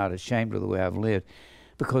say, I'm not ashamed of the way I've lived,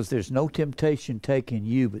 because there's no temptation taking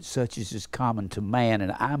you but such as is common to man,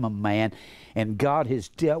 and I'm a man, and God has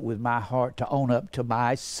dealt with my heart to own up to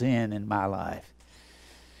my sin in my life.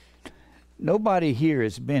 Nobody here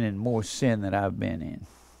has been in more sin than I've been in.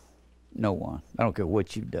 No one. I don't care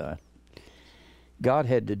what you've done. God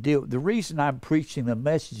had to deal. The reason I'm preaching the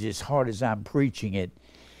message as hard as I'm preaching it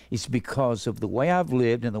is because of the way I've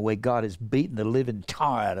lived and the way God has beaten the living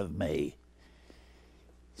tar out of me.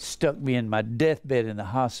 Stuck me in my deathbed in the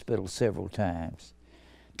hospital several times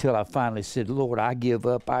till I finally said, Lord, I give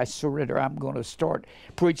up. I surrender. I'm going to start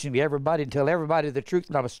preaching to everybody and tell everybody the truth.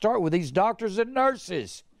 And I'm going to start with these doctors and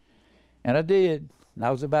nurses. And I did. And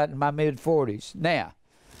I was about in my mid-40s. Now,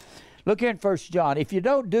 look here in 1 John. If you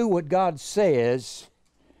don't do what God says,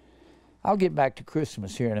 I'll get back to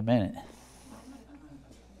Christmas here in a minute.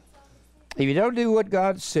 If you don't do what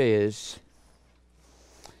God says,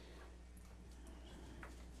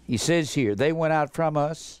 He says here, they went out from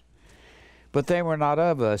us, but they were not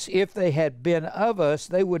of us. If they had been of us,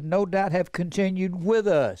 they would no doubt have continued with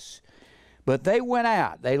us. But they went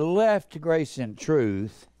out. They left grace and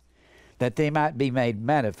truth that they might be made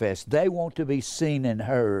manifest. They want to be seen and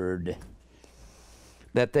heard,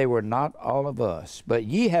 that they were not all of us. But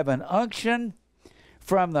ye have an unction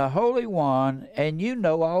from the Holy One, and you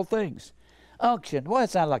know all things. Unction. Well, it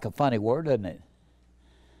sounds like a funny word, doesn't it?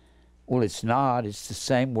 Well, it's not. It's the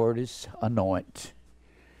same word as anoint.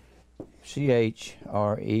 C-H-R-E-S-T-O-S.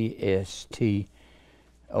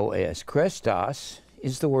 Christos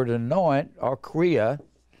is the word anoint, or kriya,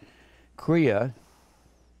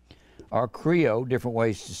 or creo, different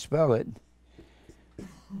ways to spell it.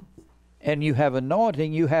 And you have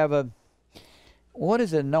anointing, you have a, what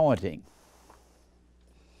is anointing?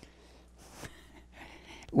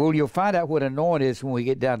 Well, you'll find out what anoint is when we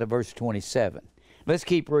get down to verse 27. Let's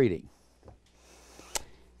keep reading.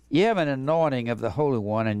 You have an anointing of the Holy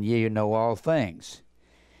One, and ye know all things.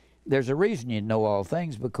 There's a reason you know all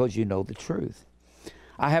things, because you know the truth.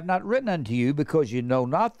 I have not written unto you because you know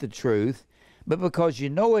not the truth, but because you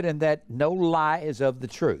know it, and that no lie is of the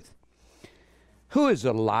truth. Who is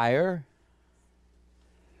a liar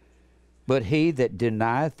but he that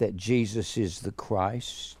denieth that Jesus is the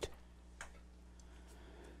Christ?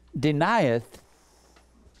 Denieth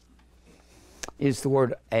is the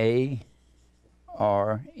word A-R-N-E-O-M-A-I.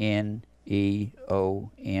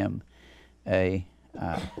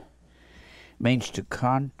 Means to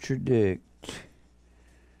contradict.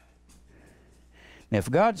 Now,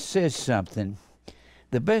 if God says something,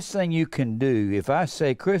 the best thing you can do, if I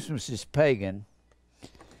say Christmas is pagan,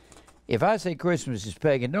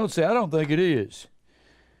 don't say, I don't think it is.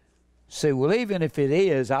 Say, well, even if it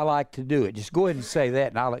is, I like to do it. Just go ahead and say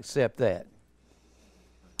that, and I'll accept that.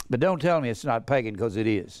 But don't tell me it's not pagan, because it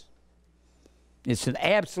is. It's an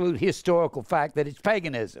absolute historical fact that it's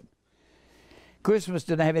paganism. Christmas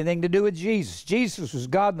didn't have anything to do with Jesus. Jesus was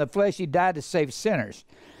God in the flesh. He died to save sinners.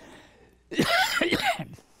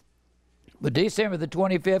 But December the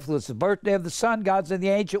 25th was the birthday of the sun gods in the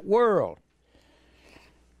ancient world.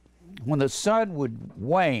 When the sun would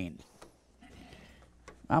wane,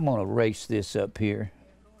 I'm going to erase this up here.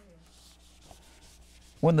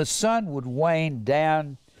 When the sun would wane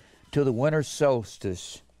down to the winter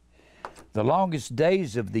solstice, the longest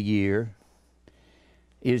days of the year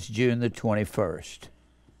is June the 21st.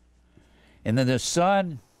 And then the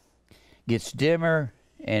sun gets dimmer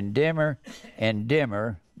and dimmer and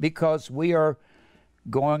dimmer, because we are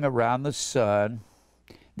going around the sun,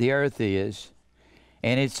 the earth is,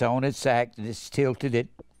 and it's on its axis, it's tilted at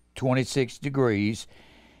 26 degrees.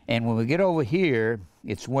 And when we get over here,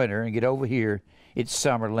 it's winter, and get over here, it's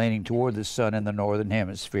summer, leaning toward the sun in the northern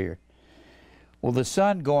hemisphere. Well, the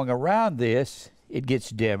sun going around this, it gets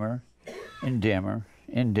dimmer and dimmer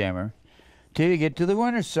and dimmer, till you get to the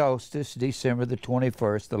winter solstice, December the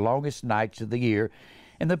 21st, the longest nights of the year.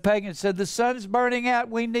 And the pagans said, the sun's burning out,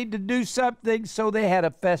 we need to do something. So they had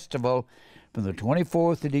a festival from the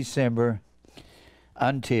 24th of December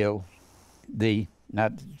until the,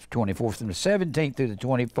 not 24th, from the 17th through the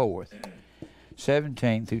 24th.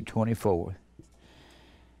 17th through 24th.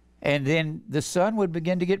 And then the sun would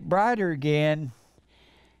begin to get brighter again.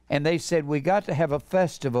 And they said, we got to have a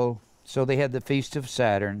festival. So they had the Feast of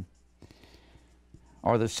Saturn,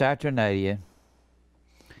 or the Saturnalia.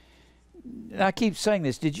 And I keep saying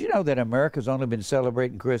this. Did you know that America's only been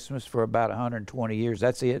celebrating Christmas for about 120 years?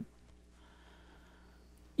 That's it.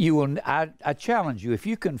 You will. I challenge you, if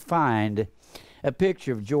you can find a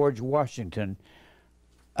picture of George Washington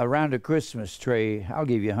around a Christmas tree, I'll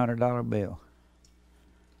give you a $100 bill.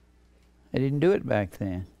 They didn't do it back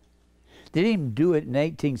then. They didn't even do it in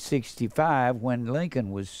 1865 when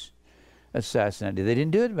Lincoln was assassinated. They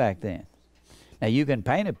didn't do it back then. Now, you can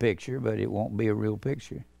paint a picture, but it won't be a real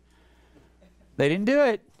picture. They didn't do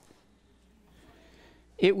it.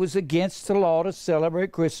 It was against the law to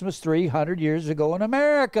celebrate Christmas 300 years ago in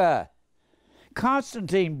America.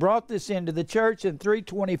 Constantine brought this into the church in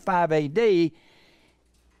 325 A.D.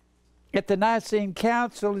 at the Nicene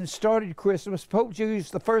Council and started Christmas. Pope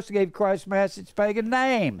Julius I gave Christ Mass its pagan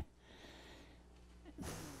name.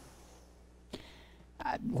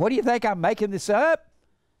 What do you think? I'm making this up?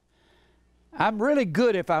 I'm really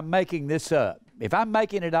good if I'm making this up. If I'm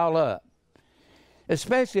making it all up.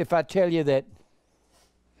 Especially if I tell you that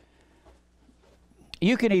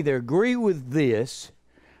you can either agree with this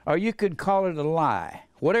or you can call it a lie.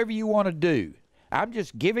 Whatever you want to do. I'm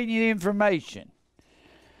just giving you the information.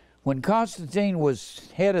 When Constantine was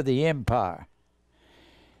head of the empire,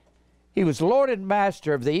 he was Lord and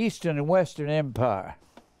Master of the Eastern and Western Empire.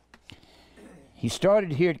 He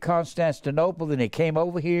started here at Constantinople, then he came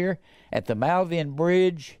over here at the Malvian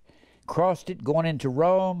Bridge, crossed it going into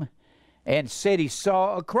Rome, and said he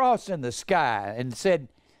saw a cross in the sky, and said,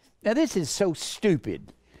 now this is so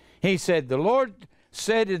stupid. He said, the Lord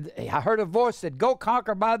said, I heard a voice that go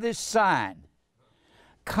conquer by this sign.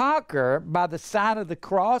 Conquer by the sign of the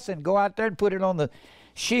cross and go out there and put it on the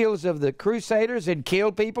shields of the crusaders and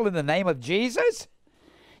kill people in the name of Jesus?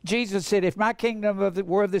 Jesus said, if my kingdom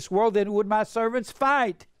were of this world, then would my servants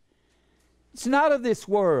fight? It's not of this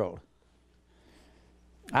world.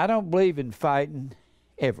 I don't believe in fighting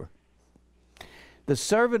ever. The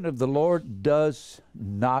servant of the Lord does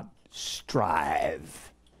not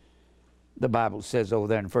strive. The Bible says over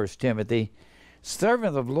there in 1 Timothy,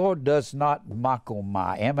 servant of the Lord does not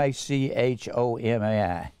machomai, M-A-C-H-O-M-A-I.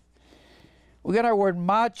 We got our word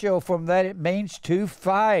macho from that. It means to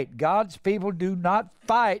fight. God's people do not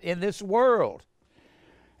fight in this world.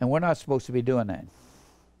 And we're not supposed to be doing that.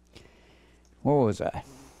 Where was I?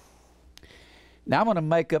 Now I'm going to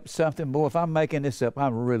make up something. Boy, if I'm making this up,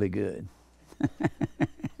 I'm really good.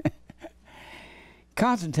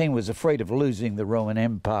 Constantine was afraid of losing the Roman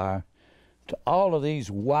Empire to all of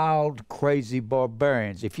these wild, crazy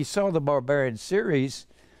barbarians. If you saw the Barbarian series,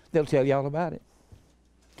 they'll tell you all about it.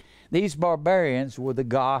 These barbarians were the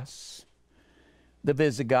Goths, the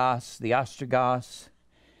Visigoths, the Ostrogoths,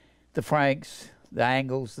 the Franks, the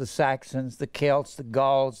Angles, the Saxons, the Celts, the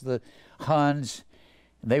Gauls, the Huns.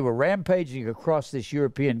 They were rampaging across this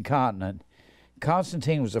European continent.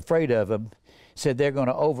 Constantine was afraid of them, said they're going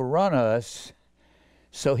to overrun us.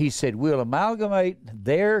 So he said, we'll amalgamate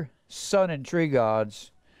their sun and tree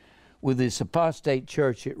gods with this apostate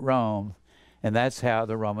church at Rome. And that's how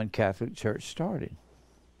the Roman Catholic Church started.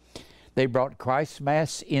 They brought Christ's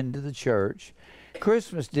Mass into the church.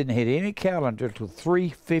 Christmas didn't hit any calendar until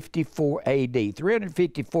 354 AD,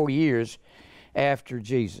 354 years after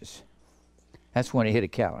Jesus. That's when it hit a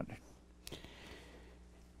calendar.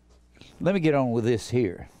 Let me get on with this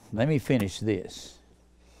here. Let me finish this.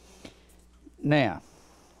 Now,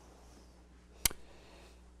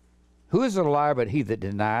 who is a liar but he that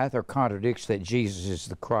denieth or contradicts that Jesus is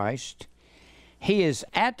the Christ? He is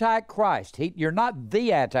Antichrist. You're not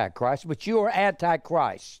the Antichrist, but you are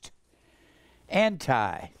Antichrist.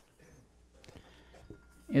 Anti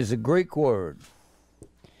is a Greek word.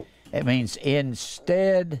 It means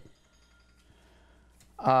instead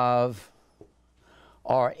of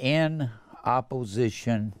or in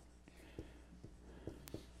opposition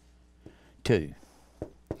to.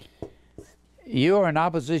 You are in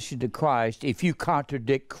opposition to Christ if you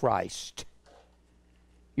contradict Christ.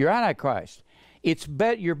 You're Antichrist.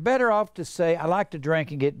 You're better off to say, I like to drink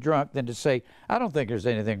and get drunk, than to say, I don't think there's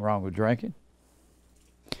anything wrong with drinking.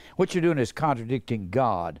 What you're doing is contradicting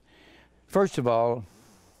God. First of all,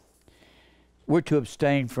 we're to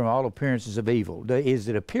abstain from all appearances of evil. Does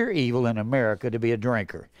it appear evil in America to be a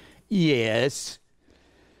drinker? Yes.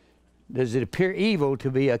 Does it appear evil to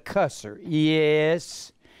be a cusser?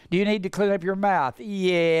 Yes. Do you need to clean up your mouth?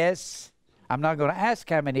 Yes. I'm not going to ask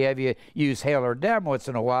how many of you use hell or damn once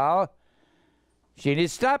in a while. You need to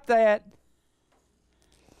stop that.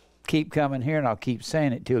 Keep coming here and I'll keep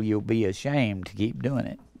saying it till you'll be ashamed to keep doing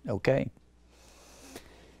it. Okay?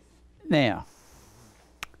 Now,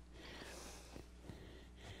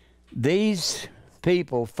 these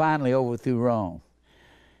people finally overthrew Rome.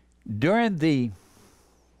 During the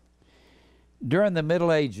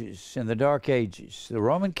Middle Ages and the Dark Ages, the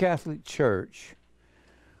Roman Catholic Church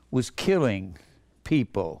was killing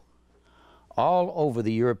people all over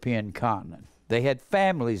the European continent. They had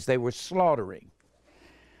families they were slaughtering.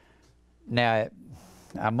 Now,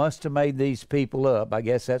 I must have made these people up. I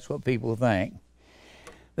guess that's what people think.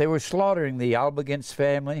 They were slaughtering the Albigans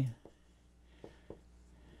family.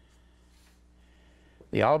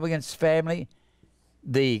 The Albigans family,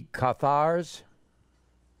 the Cathars,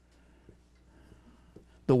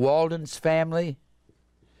 the Waldens family,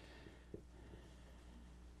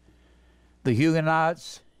 the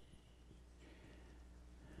Huguenots.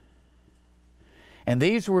 And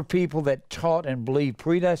these were people that taught and believed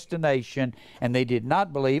predestination, and they did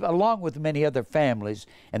not believe, along with many other families,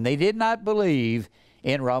 and they did not believe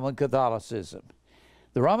in Roman Catholicism.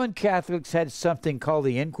 The Roman Catholics had something called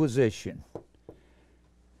the Inquisition.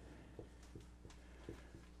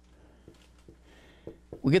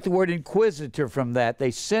 We get the word inquisitor from that.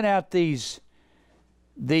 They sent out these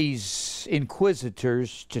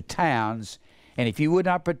inquisitors to towns, and if you would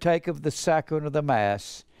not partake of the sacrament of the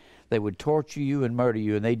Mass, they would torture you and murder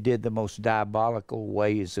you, and they did the most diabolical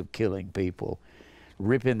ways of killing people,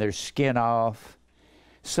 ripping their skin off.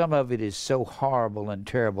 Some of it is so horrible and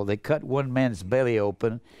terrible. They cut one man's belly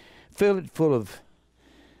open, fill it full of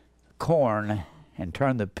corn and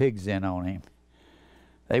turn the pigs in on him.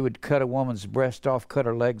 They would cut a woman's breast off, cut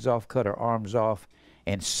her legs off, cut her arms off,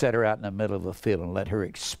 and set her out in the middle of a field and let her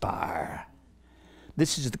expire.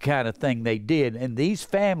 This is the kind of thing they did. And these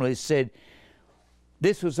families said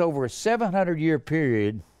this was over a 700-year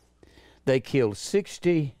period. They killed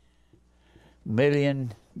 60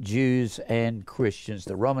 million Jews and Christians.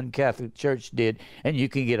 The Roman Catholic Church did. And you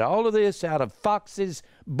can get all of this out of Fox's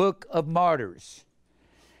Book of Martyrs.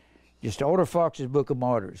 Just order Fox's Book of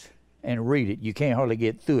Martyrs and read it. You can't hardly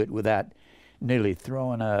get through it without nearly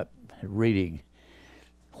throwing up reading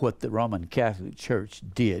what the Roman Catholic Church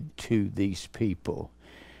did to these people.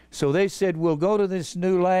 So they said, we'll go to this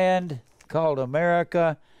new land called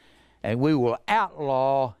America, and we will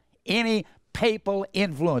outlaw any papal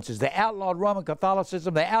influences. They outlawed Roman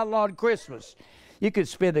Catholicism. They outlawed Christmas. You could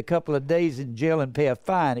spend a couple of days in jail and pay a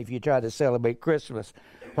fine if you tried to celebrate Christmas.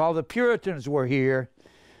 While the Puritans were here,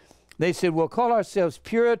 they said, we'll call ourselves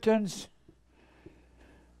Puritans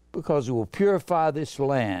because we will purify this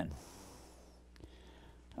land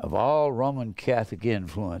of all Roman Catholic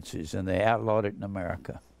influences, and they outlawed it in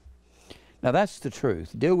America. Now, that's the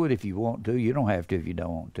truth. Deal with it if you want to. You don't have to if you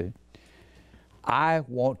don't want to. I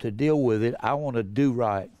want to deal with it. I want to do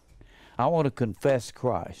right. I want to confess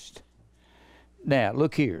Christ. Now,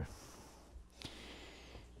 look here.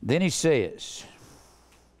 Then he says,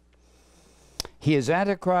 he is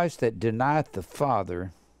Antichrist that denieth the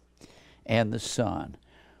Father and the Son.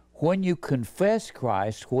 When you confess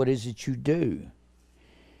Christ, what is it you do?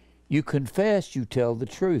 You confess, you tell the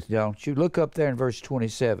truth, don't you? Look up there in verse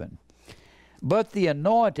 27. But the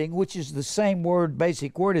anointing, which is the same word,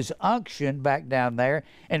 basic word, is unction back down there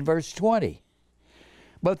in verse 20.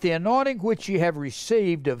 But the anointing which ye have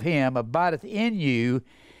received of him abideth in you,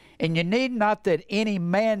 and ye need not that any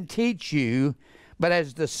man teach you, but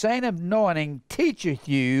as the same anointing teacheth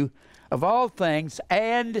you of all things,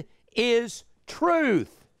 and is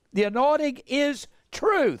truth. The anointing is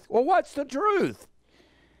truth. Well, what's the truth?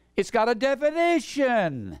 It's got a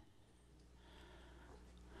definition.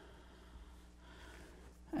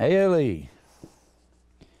 A-L-E-T-H-E-I-A.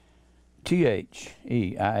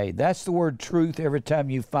 That's the word truth every time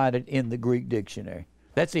you find it in the Greek dictionary.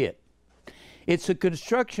 That's it. It's a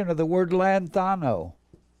construction of the word lanthano.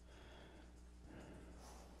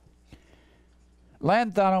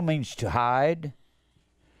 Lanthano means to hide,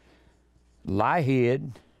 lie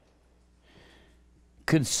hid,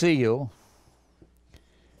 conceal.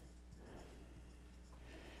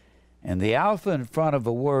 And the alpha in front of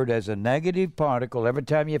a word as a negative particle, every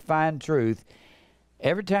time you find truth,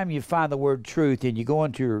 every time you find the word truth and you go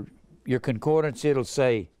into your concordance, it'll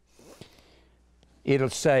say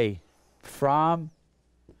from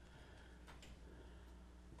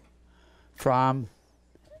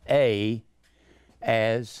a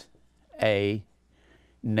as a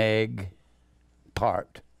neg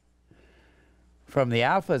part. From the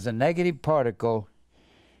alpha as a negative particle,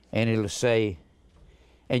 and it'll say,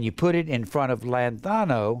 and you put it in front of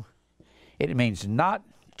lanthano, it means not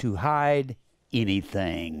to hide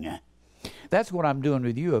anything. That's what I'm doing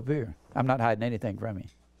with you up here. I'm not hiding anything from you.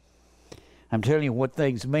 I'm telling you what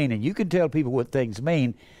things mean, and you can tell people what things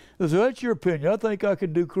mean. So that's your opinion. I think I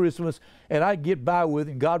can do Christmas, and I get by with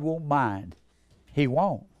it, and God won't mind. He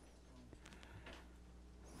won't.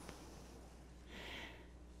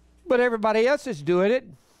 But everybody else is doing it.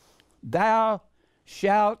 Thou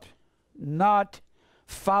shalt not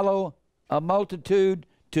follow a multitude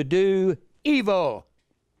to do evil.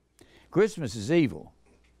 Christmas is evil.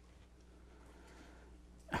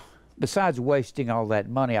 Besides wasting all that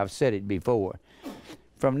money, I've said it before.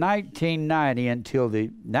 From 1990 until the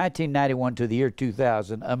 1991 to the year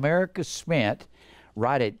 2000, America spent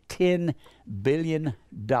right at $10 billion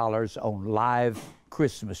on live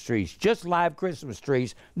Christmas trees. Just live Christmas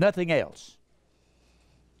trees, nothing else.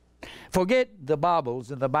 Forget the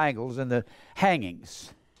baubles and the bangles and the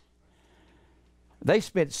hangings. They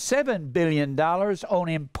spent $7 billion on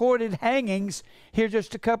imported hangings here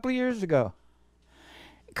just a couple of years ago.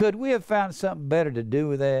 Could we have found something better to do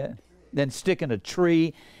with that than sticking a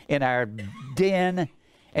tree in our den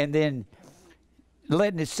and then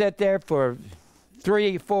letting it sit there for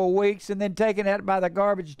 3 or 4 weeks and then taking it out by the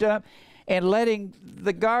garbage dump and letting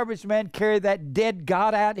the garbage man carry that dead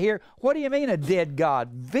god out here? What do you mean a dead god?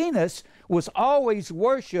 Venus was always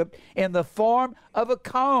worshipped in the form of a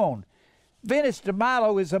cone. Venus de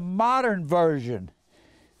Milo is a modern version.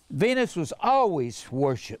 Venus was always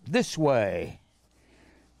worshipped this way.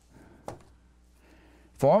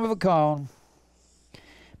 Form of a cone.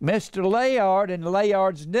 Mr. Layard in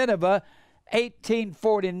Layard's Nineveh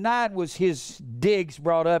 1849 was his digs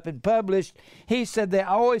brought up and published. He said they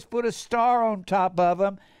always put a star on top of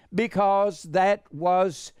them because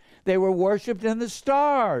they were worshipped in the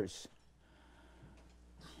stars.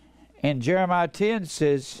 And Jeremiah 10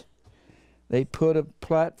 says they put a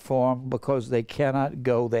platform because they cannot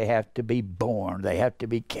go. They have to be born. They have to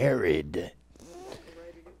be carried.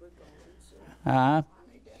 They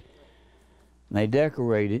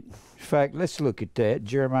decorate it. In fact, let's look at that,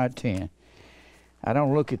 Jeremiah 10. I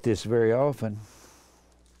don't look at this very often.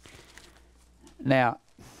 Now,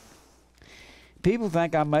 people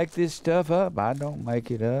think I make this stuff up. I don't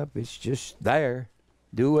make it up. It's just there.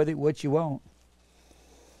 Do with it what you want.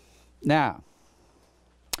 Now,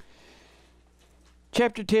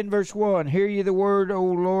 chapter 10, verse 1. Hear ye the word, O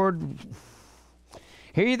Lord.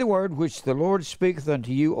 Hear ye the word which the Lord speaketh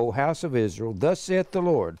unto you, O house of Israel. Thus saith the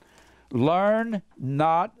Lord, learn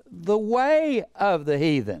not the way of the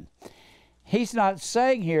heathen. He's not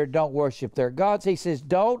saying here don't worship their gods. He says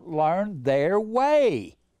don't learn their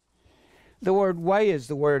way. The word way is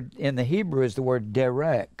the word in the Hebrew is the word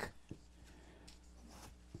derek.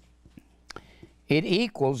 It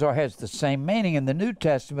equals or has the same meaning in the New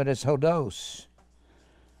Testament as hodos.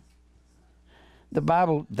 The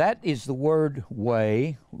Bible, that is the word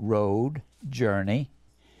way, road, journey.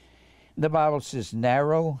 The Bible says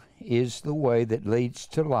narrow is the way that leads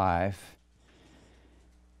to life,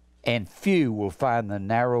 and few will find the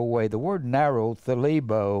narrow way. The word narrow,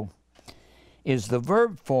 thalibo, is the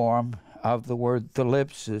verb form of the word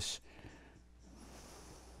thalipsis.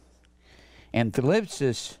 And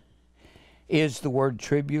thalipsis is the word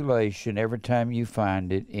tribulation every time you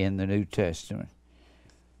find it in the New Testament.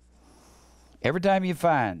 Every time you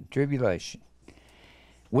find tribulation.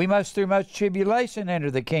 We must through much tribulation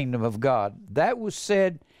enter the kingdom of God. That was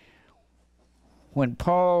said when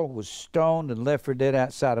Paul was stoned and left for dead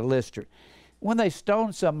outside of Lystra. When they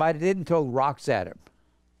stoned somebody, they didn't throw rocks at him.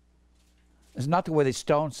 It's not the way they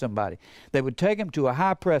stoned somebody. They would take him to a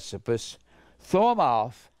high precipice, throw him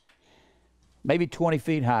off, maybe 20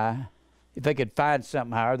 feet high. If they could find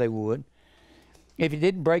something higher, they would. If you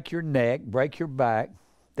didn't break your neck, break your back,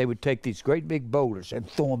 they would take these great big boulders and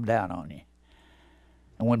throw them down on you.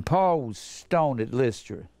 And when Paul was stoned at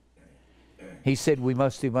Lystra, he said, we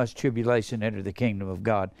must through much tribulation enter the kingdom of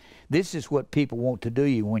God. This is what people want to do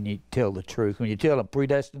you when you tell the truth. When you tell them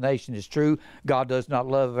predestination is true, God does not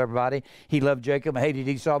love everybody. He loved Jacob and hated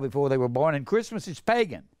Esau before they were born, and Christmas is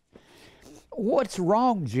pagan. What's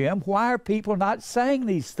wrong, Jim? Why are people not saying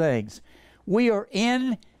these things? We are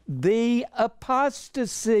in the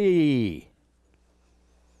apostasy.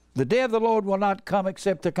 The day of the Lord will not come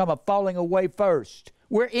except there come a falling away first.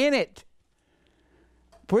 We're in it.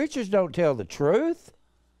 Preachers don't tell the truth.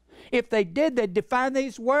 If they did, they'd define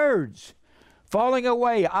these words. Falling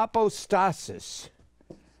away, apostasis.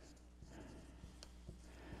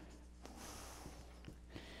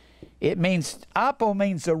 It means, apo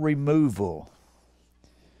means a removal.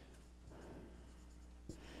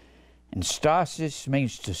 And stasis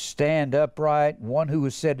means to stand upright. One who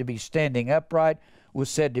was said to be standing upright was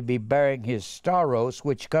said to be bearing his staros,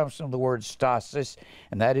 which comes from the word stasis,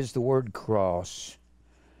 and that is the word cross.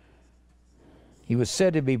 He was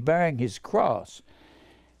said to be bearing his cross.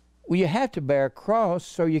 Well, you have to bear a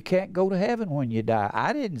cross or you can't go to heaven when you die.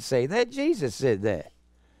 I didn't say that. Jesus said that.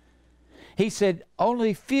 He said,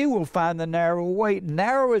 only few will find the narrow way.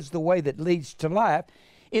 Narrow is the way that leads to life.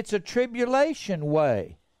 It's a tribulation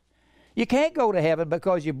way. You can't go to heaven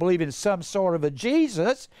because you believe in some sort of a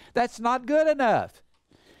Jesus. That's not good enough.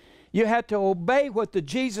 You have to obey what the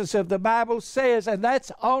Jesus of the Bible says, and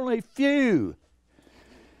that's only few.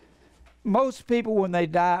 Most people, when they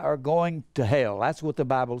die, are going to hell. That's what the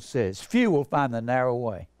Bible says. Few will find the narrow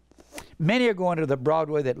way. Many are going to the broad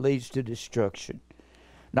way that leads to destruction.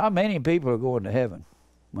 Not many people are going to heaven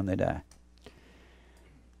when they die.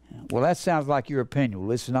 Well, that sounds like your opinion.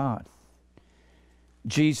 Well, it's not.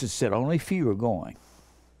 Jesus said only few are going.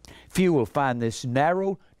 Few will find this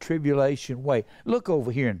narrow tribulation way. Look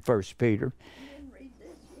over here in 1 Peter. You didn't read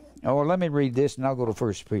this yet. Oh, well, let me read this and I'll go to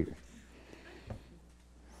 1 Peter.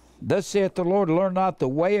 Thus saith the Lord, learn not the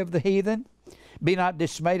way of the heathen. Be not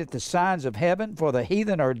dismayed at the signs of heaven, for the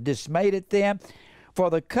heathen are dismayed at them. For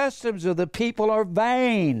the customs of the people are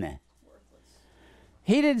vain.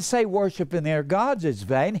 He didn't say worshiping their gods is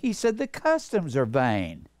vain. He said the customs are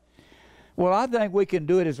vain. Well, I think we can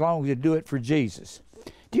do it as long as you do it for Jesus.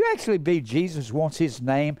 Do you actually believe Jesus wants his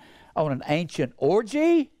name on an ancient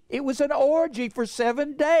orgy? It was an orgy for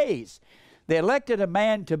 7 days. They elected a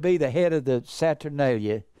man to be the head of the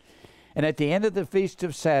Saturnalia, and at the end of the feast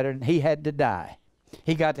of Saturn, he had to die.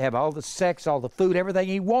 He got to have all the sex, all the food, everything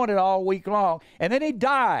he wanted all week long. And then he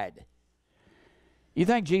died. You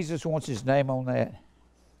think Jesus wants his name on that?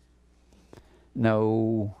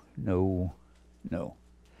 No, no, no.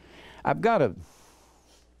 I've got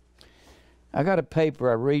a paper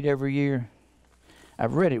I read every year.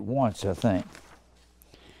 I've read it once, I think.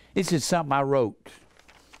 This is something I wrote.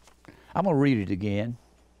 I'm going to read it again.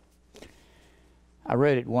 I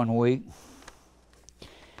read it one week.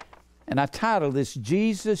 And I titled this,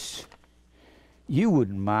 Jesus, You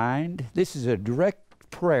Wouldn't Mind. This is a direct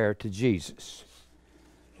prayer to Jesus.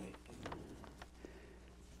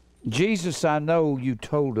 Jesus, I know you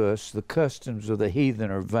told us the customs of the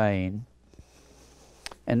heathen are vain,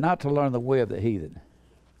 and not to learn the way of the heathen.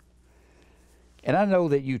 And I know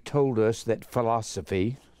that you told us that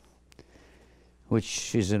philosophy,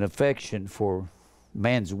 which is an affection for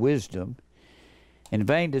man's wisdom, and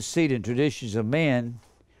vain deceit and traditions of men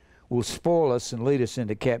will spoil us and lead us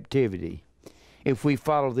into captivity if we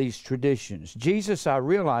follow these traditions. Jesus, I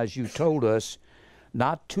realize you told us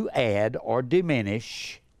not to add or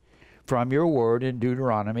diminish from your word in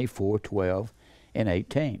Deuteronomy 4:12 and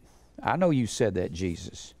 18. I know you said that,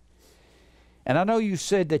 Jesus. And I know you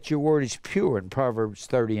said that your word is pure in Proverbs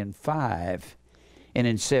 30 and 5 and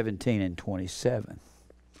in 17 and 27.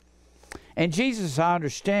 And Jesus, I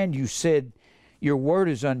understand you said your word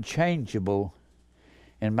is unchangeable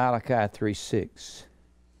in Malachi 3:6.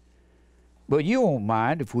 But you won't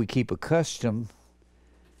mind if we keep a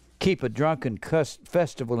drunken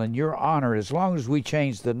festival in your honor, as long as we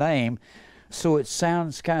change the name so it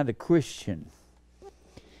sounds kind of Christian.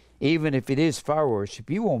 Even if it is fire worship,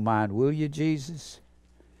 you won't mind, will you, Jesus?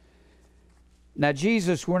 Now,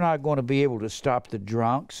 Jesus, we're not going to be able to stop the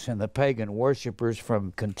drunks and the pagan worshipers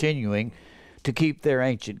from continuing to keep their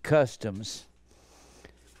ancient customs.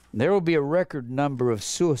 There will be a record number of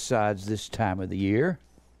suicides this time of the year,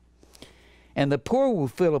 and the poor will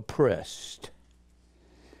feel oppressed.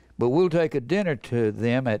 But we'll take a dinner to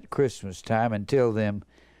them at Christmas time and tell them,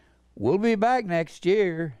 we'll be back next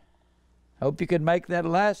year. Hope you can make that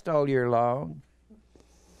last all year long.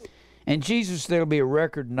 And Jesus, there'll be a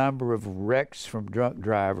record number of wrecks from drunk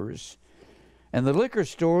drivers, and the liquor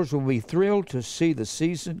stores will be thrilled to see the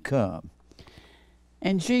season come.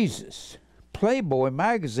 And Jesus, Playboy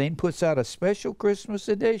magazine puts out a special Christmas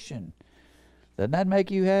edition. Doesn't that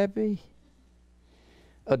make you happy?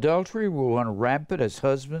 Adultery will run rampant as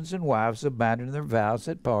husbands and wives abandon their vows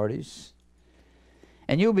at parties.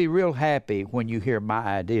 And you'll be real happy when you hear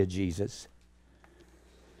my idea, Jesus.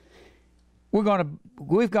 We've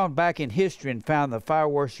gone back in history and found the fire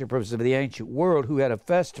worshippers of the ancient world who had a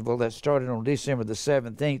festival that started on December the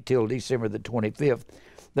 17th till December the 25th,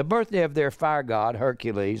 the birthday of their fire god,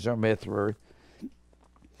 Hercules or Mithra.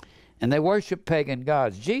 And they worship pagan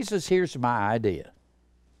gods. Jesus, here's my idea.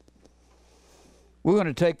 We're going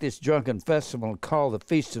to take this drunken festival and call the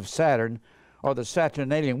Feast of Saturn or the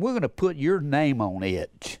Saturnalian. We're going to put your name on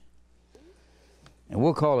it. And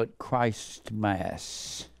we'll call it Christ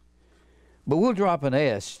Mass. But we'll drop an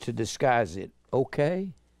S to disguise it,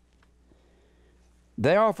 okay?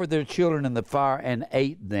 They offered their children in the fire and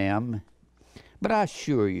ate them. But I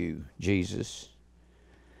assure you, Jesus,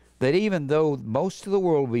 that even though most of the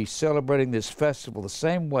world will be celebrating this festival the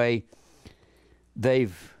same way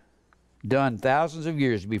they've done thousands of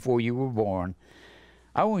years before you were born,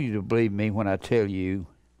 I want you to believe me when I tell you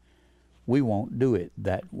we won't do it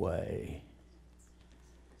that way.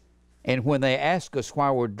 And when they ask us why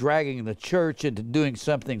we're dragging the church into doing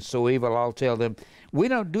something so evil, I'll tell them, we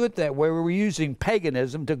don't do it that way. We're using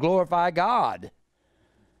paganism to glorify God.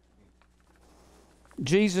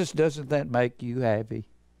 Jesus, doesn't that make you happy?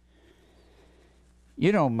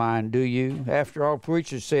 You don't mind, do you? After all,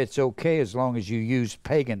 preachers say it's okay as long as you use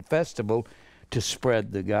pagan festival to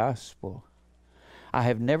spread the gospel. I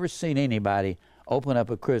have never seen anybody open up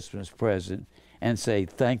a Christmas present and say,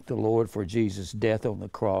 thank the Lord for Jesus' death on the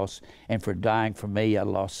cross and for dying for me, a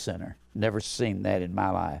lost sinner. Never seen that in my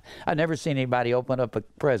life. I've never seen anybody open up a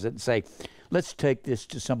present and say, let's take this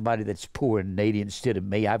to somebody that's poor and needy instead of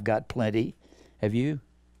me. I've got plenty. Have you?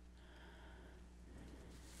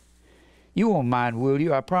 You won't mind, will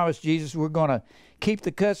you? I promise, Jesus, we're going to keep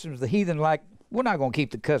the customs of the heathen like, we're not going to keep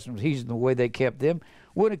the customs of the heathen the way they kept them.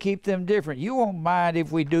 We're going to keep them different. You won't mind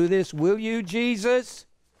if we do this, will you, Jesus?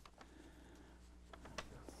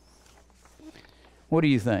 What do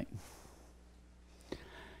you think?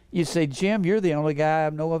 You say, Jim, you're the only guy I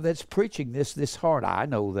know of that's preaching this hard. I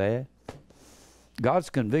know that. God's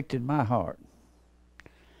convicted my heart.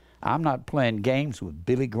 I'm not playing games with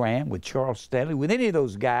Billy Graham, with Charles Stanley, with any of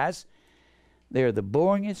those guys. They're the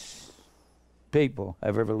boringest, people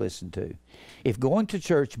I've ever listened to. If going to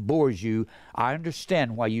church bores you, I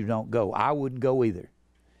understand why you don't go. I wouldn't go either.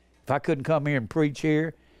 If I couldn't come here and preach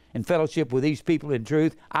here and fellowship with these people in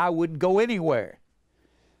truth, I wouldn't go anywhere.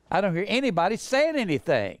 I don't hear anybody saying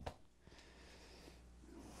anything.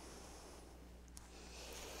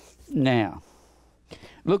 Now,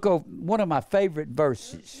 look over one of my favorite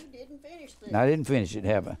verses. You didn't finish this. I didn't finish it,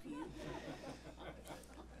 have I?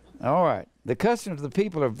 All right. The customs of the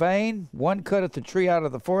people are vain. One cutteth the tree out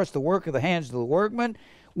of the forest, the work of the hands of the workman,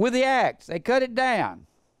 with the axe. They cut it down.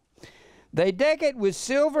 They deck it with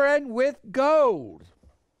silver and with gold.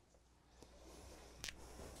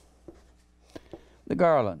 The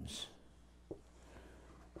garlands.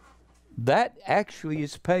 That actually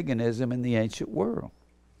is paganism in the ancient world.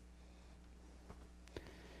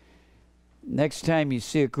 Next time you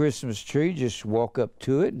see a Christmas tree, just walk up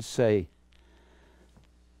to it and say,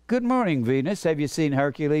 "Good morning, Venus. Have you seen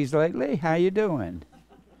Hercules lately? How you doing?"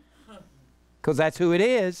 Because that's who it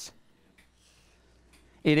is.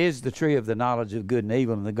 It is the tree of the knowledge of good and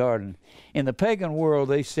evil in the garden. In the pagan world,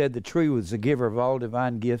 they said the tree was the giver of all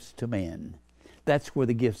divine gifts to men. That's where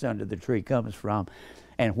the gifts under the tree comes from.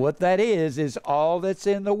 And what that is all that's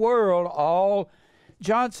in the world. All,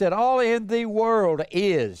 John said, all in the world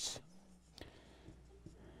is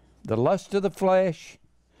the lust of the flesh,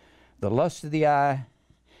 the lust of the eye,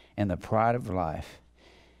 and the pride of life.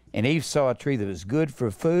 And Eve saw a tree that was good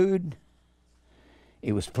for food.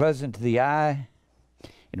 It was pleasant to the eye.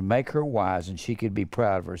 It would make her wise, and she could be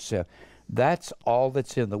proud of herself. That's all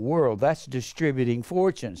that's in the world. That's distributing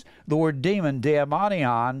fortunes. The word demon,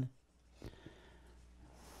 daimonion,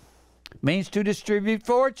 means to distribute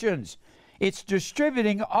fortunes. It's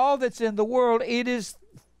distributing all that's in the world. It's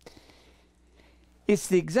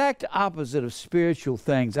the exact opposite of spiritual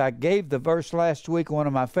things. I gave the verse last week, one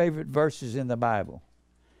of my favorite verses in the Bible.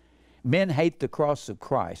 Men hate the cross of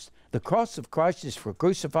Christ. The cross of Christ is for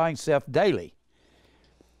crucifying self daily.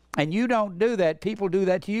 And you don't do that. People do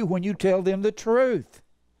that to you when you tell them the truth.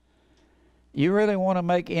 You really want to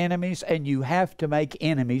make enemies, and you have to make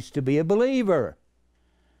enemies to be a believer.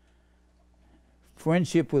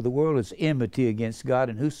 Friendship with the world is enmity against God,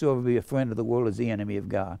 and whosoever be a friend of the world is the enemy of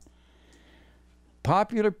God.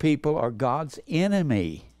 Popular people are God's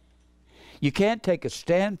enemy. You can't take a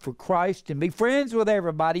stand for Christ and be friends with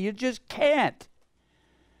everybody. You just can't.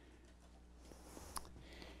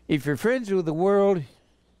 If you're friends with the world,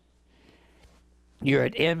 you're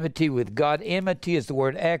at enmity with God. Enmity is the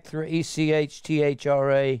word echthra,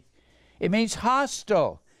 E-C-H-T-H-R-A. It means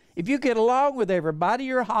hostile. If you get along with everybody,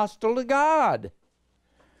 you're hostile to God.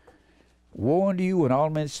 Woe unto you when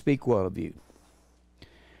all men speak well of you.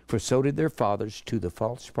 For so did their fathers to the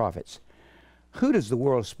false prophets. Who does the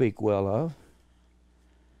world speak well of?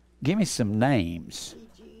 Give me some names.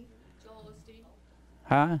 Joel Osteen.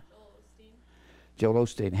 Huh? Joel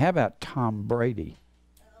Osteen. How about Tom Brady?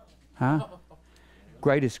 Huh?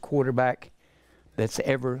 Greatest quarterback that's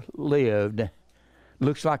ever lived.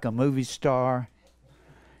 Looks like a movie star.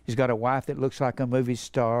 He's got a wife that looks like a movie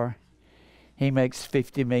star. He makes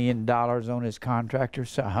 $50 million on his contract, or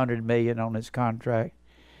 $100 million on his contract.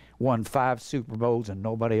 Won 5 Super Bowls, and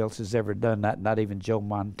nobody else has ever done that, not even Joe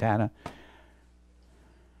Montana.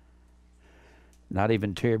 Not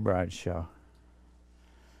even Terry Bradshaw.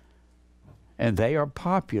 And they are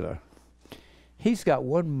popular. He's got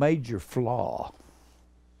one major flaw.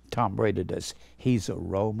 Tom Brady does. He's a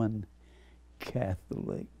Roman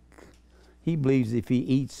Catholic. He believes if he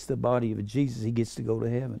eats the body of Jesus, he gets to go to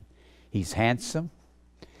heaven. He's handsome.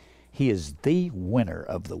 He is the winner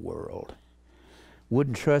of the world.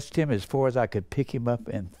 Wouldn't trust him as far as I could pick him up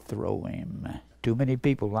and throw him. Too many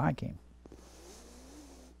people like him.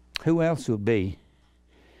 Who else would be?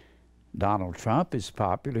 Donald Trump is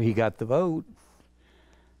popular. He got the vote.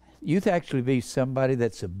 You'd actually be somebody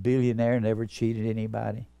that's a billionaire and never cheated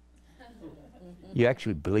anybody. You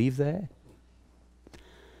actually believe that?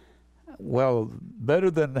 Well,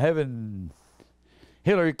 better than having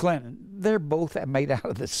Hillary Clinton. They're both made out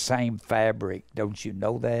of the same fabric. Don't you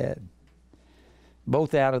know that?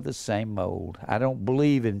 Both out of the same mold. I don't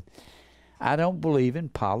believe in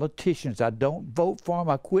politicians. I don't vote for them.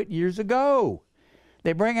 I quit years ago.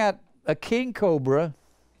 They bring out a king cobra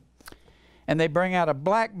and they bring out a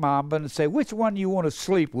black mamba and say, which one do you want to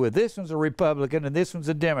sleep with? This one's a Republican and this one's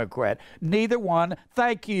a Democrat. Neither one,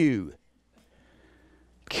 thank you.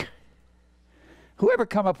 Whoever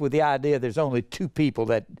come up with the idea there's only two people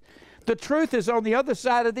that... The truth is on the other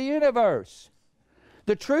side of the universe.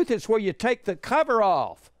 The truth is where you take the cover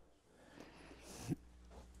off.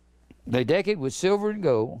 They deck it with silver and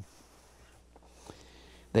gold.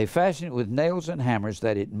 They fashion it with nails and hammers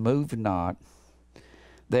that it move not.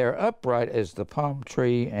 They are upright as the palm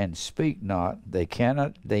tree and speak not.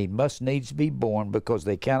 They must needs be born because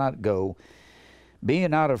they cannot go.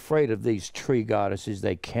 Being not afraid of these tree goddesses,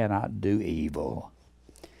 they cannot do evil.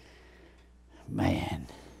 Man.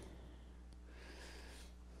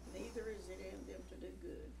 Neither is it in them to do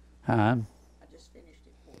good. Huh? I just finished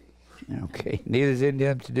it for you. Okay. Neither is in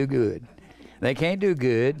them to do good. They can't do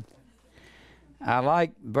good. I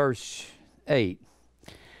like verse 8.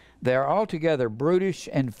 They are altogether brutish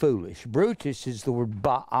and foolish. Brutish is the word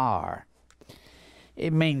ba'ar.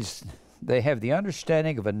 It means they have the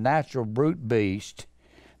understanding of a natural brute beast.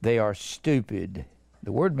 They are stupid.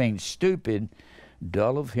 The word means stupid,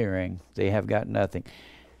 dull of hearing. They have got nothing.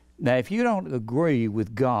 Now, if you don't agree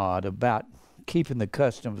with God about keeping the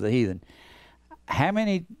custom of the heathen, how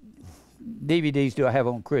many DVDs do I have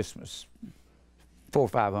on Christmas? 400 or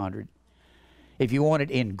 500. If you want it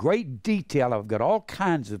in great detail, I've got all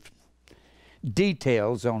kinds of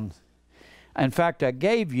details on. In fact, I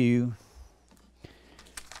gave you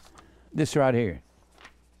this right here.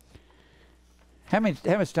 How much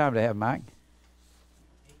time do I have, Mike?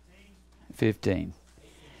 15.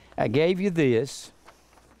 I gave you this.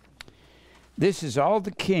 This is all the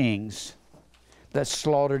kings that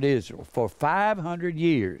slaughtered Israel for 500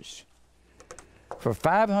 years. For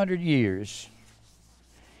 500 years,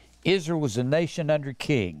 Israel was a nation under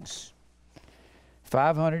kings.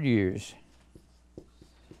 500 years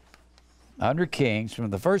under kings.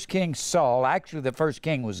 From the first king Saul, actually the first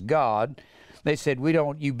king was God. They said, we don't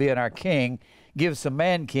want you being our king. Give us a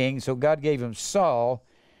man king. So God gave him Saul.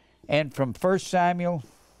 And from 1 Samuel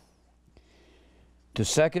to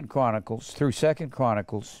 2 Chronicles, through 2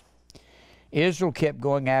 Chronicles, Israel kept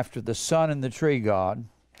going after the sun and the tree god.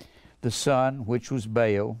 The sun, which was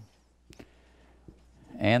Baal,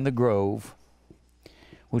 and the grove,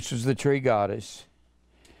 which was the tree goddess,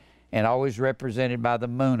 and always represented by the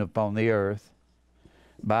moon upon the earth,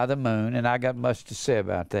 by the moon, and I got much to say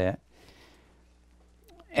about that.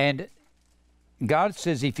 And God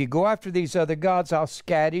says, if you go after these other gods, I'll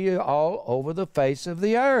scatter you all over the face of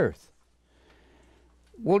the earth.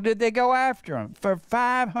 Well, did they go after them? For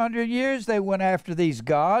 500 years they went after these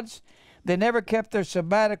gods. They never kept their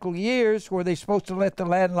sabbatical years where they're supposed to let the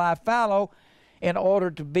land lie fallow in order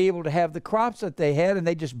to be able to have the crops that they had, and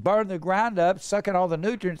they just burned the ground up, sucking all the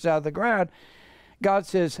nutrients out of the ground. God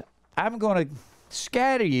says, I'm going to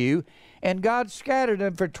scatter you, and God scattered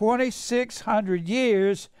them for 2,600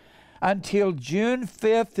 years until June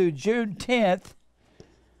 5th through June 10th,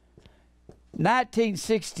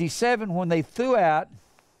 1967, when they threw out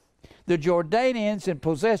the Jordanians and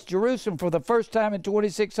possessed Jerusalem for the first time in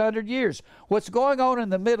 2,600 years. What's going on in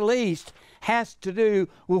the Middle East has to do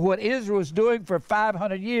with what Israel was doing for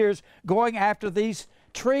 500 years, going after these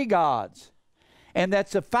tree gods. And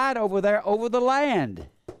that's a fight over there over the land.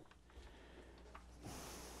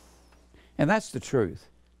 And that's the truth.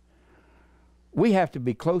 We have to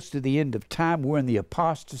be close to the end of time. We're in the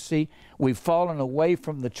apostasy. We've fallen away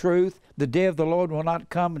from the truth. The day of the Lord will not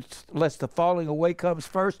come unless the falling away comes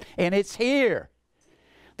first. And it's here.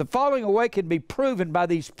 The falling away can be proven by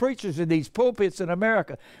these preachers in these pulpits in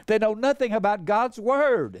America. They know nothing about God's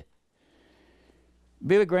Word.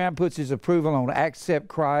 Billy Graham puts his approval on accept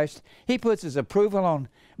Christ. He puts his approval on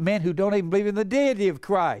men who don't even believe in the deity of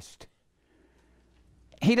Christ.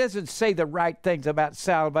 He doesn't say the right things about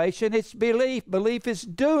salvation. It's belief. Belief is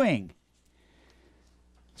doing.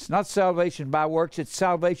 It's not salvation by works. It's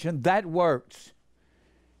salvation that works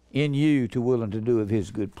in you to will and to do of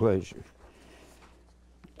His good pleasure.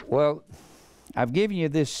 Well, I've given you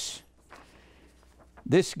this.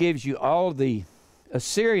 This gives you all the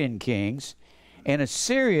Assyrian kings. And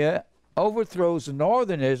Assyria overthrows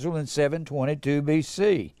northern Israel in 722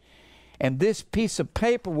 BC. And this piece of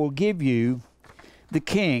paper will give you the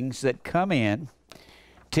kings that come in.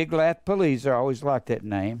 Tiglath-Pileser, I always like that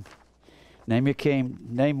name. Name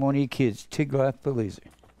one of your kids, Tiglath-Pileser.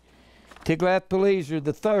 Tiglath-Pileser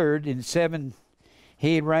III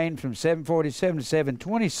he had reigned from 747 to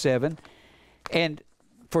 727, and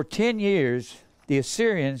for 10 years the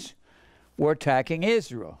Assyrians were attacking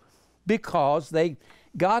Israel because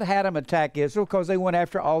God had them attack Israel because they went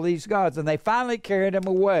after all these gods, and they finally carried them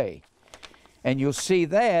away. And you'll see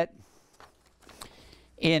that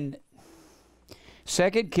in 2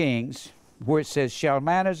 Kings, where it says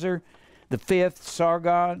Shalmaneser the fifth,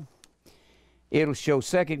 Sargon. It'll show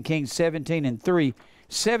 2 Kings 17 and 3.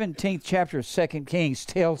 17th chapter of 2 Kings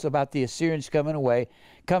tells about the Assyrians coming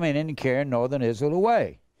in and carrying northern Israel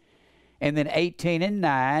away. And then 18 and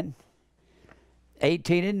 9,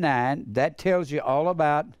 that tells you all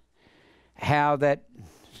about how that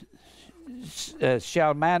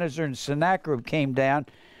Shalmaneser and Sennacherib came down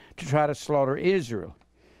to try to slaughter Israel,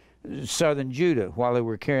 southern Judah, while they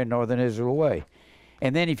were carrying northern Israel away.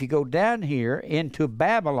 And then if you go down here into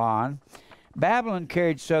Babylon, Babylon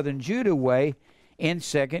carried southern Judah away in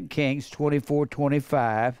 2 Kings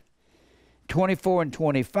 24:25. 24 and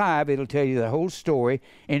 25, it'll tell you the whole story.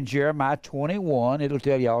 In Jeremiah 21, it'll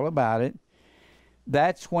tell you all about it.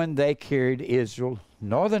 That's when they carried Israel,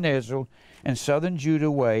 northern Israel, and southern Judah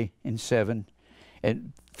away in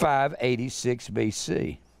 586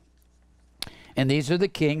 BC. And these are the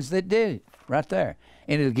kings that did it, right there.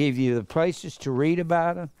 And it'll give you the places to read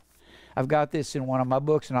about them. I've got this in one of my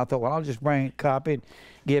books, and I thought, well, I'll just bring a copy and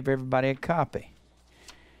give everybody a copy.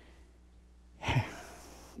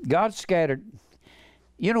 God scattered.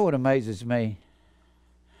 You know what amazes me?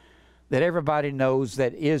 That everybody knows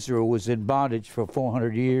that Israel was in bondage for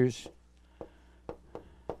 400 years.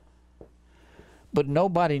 But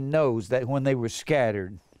nobody knows that when they were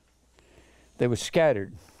scattered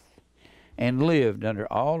and lived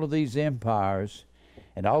under all of these empires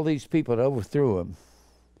and all these people that overthrew them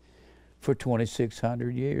for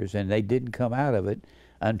 2,600 years. And they didn't come out of it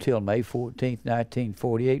until May 14th,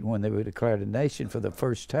 1948, when they were declared a nation for the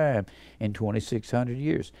first time in 2,600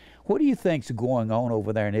 years. What do you think's going on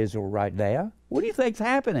over there in Israel right now? What do you think's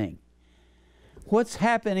happening? What's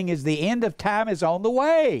happening is the end of time is on the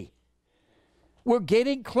way. We're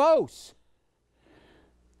getting close.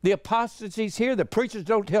 The apostasy's here. The preachers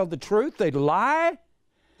don't tell the truth. They lie.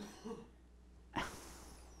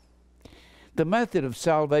 The method of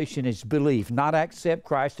salvation is belief, not accept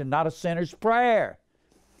Christ and not a sinner's prayer.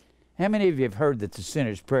 How many of you have heard that the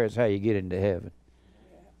sinner's prayer is how you get into heaven?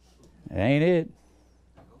 That ain't it.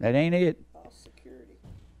 That ain't it. False security.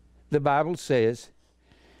 The Bible says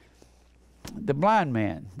the blind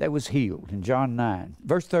man that was healed in John 9,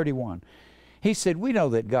 verse 31, he said, we know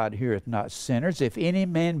that God heareth not sinners. If any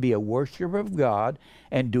man be a worshiper of God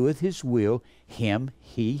and doeth his will, him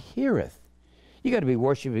he heareth. You got to be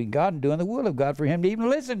worshiping God and doing the will of God for him to even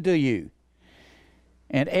listen to you.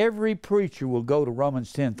 And every preacher will go to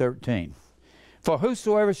Romans 10:13. For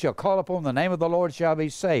whosoever shall call upon the name of the Lord shall be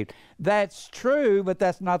saved. That's true, but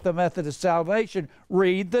that's not the method of salvation.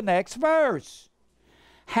 Read the next verse.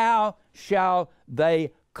 How shall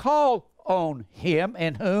they call on him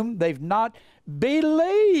in whom they've not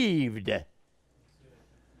believed? How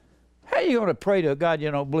are you going to pray to a God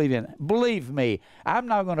you don't believe in? Believe me, I'm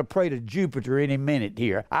not going to pray to Jupiter any minute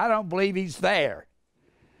here. I don't believe he's there.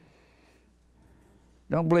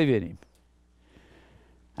 Don't believe in him.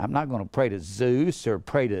 I'm not going to pray to Zeus or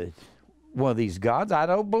pray to one of these gods. I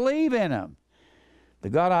don't believe in them. The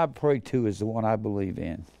God I pray to is the one I believe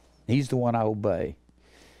in. He's the one I obey.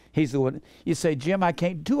 He's the one. You say, Jim, I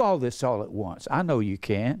can't do all this all at once. I know you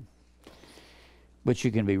can. But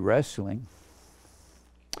you can be wrestling.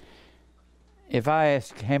 If I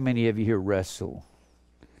ask how many of you here wrestle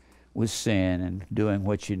with sin and doing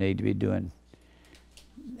what you need to be doing,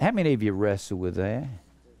 how many of you wrestle with that?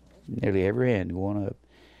 Nearly every hand going up.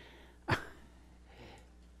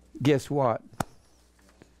 Guess what?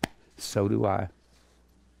 So do I.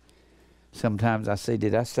 Sometimes I say,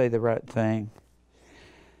 did I say the right thing?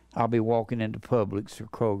 I'll be walking into Publix or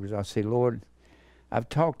Kroger's. I'll say, Lord, I've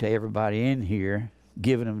talked to everybody in here,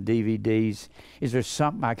 giving them DVDs. Is there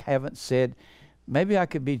something I haven't said? Maybe I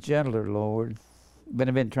could be gentler, Lord. But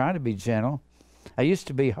I've been trying to be gentle. I used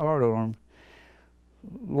to be hard on them.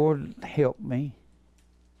 Lord, help me.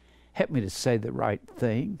 Help me to say the right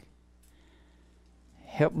thing.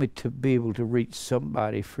 Help me to be able to reach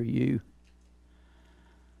somebody for you.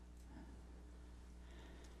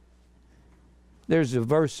 There's a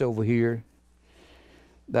verse over here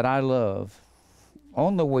that I love.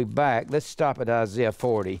 On the way back, let's stop at Isaiah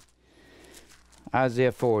 40.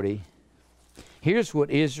 Isaiah 40. Here's what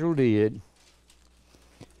Israel did.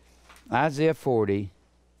 Isaiah 40.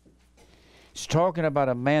 It's talking about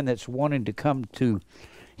a man that's wanting to come to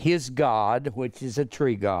his God, which is a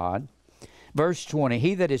tree god. Verse 20,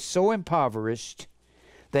 he that is so impoverished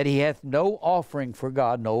that he hath no offering for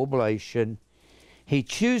God, no oblation, he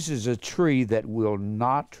chooses a tree that will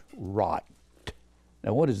not rot.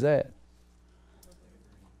 Now what is that?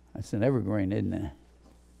 That's an evergreen, isn't it?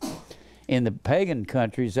 In the pagan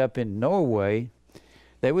countries up in Norway,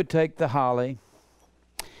 they would take the holly.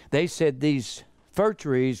 They said these fir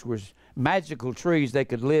trees were magical trees. They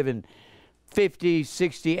could live in 50,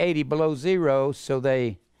 60, 80 below zero. So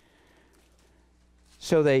they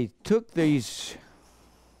took these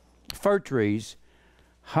fir trees,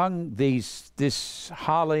 hung this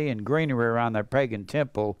holly and greenery around their pagan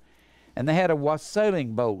temple, and they had a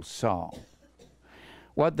wassailing bowl song.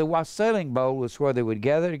 What the wassailing bowl was where they would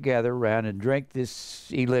gather together around and drink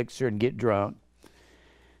this elixir and get drunk.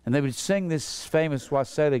 And they would sing this famous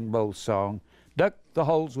wassailing bowl song, "Duck the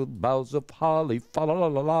holes with boughs of holly, fa la la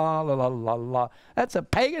la la la la la la." That's a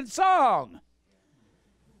pagan song.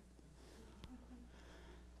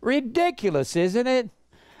 Ridiculous, isn't it?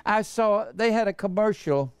 I saw they had a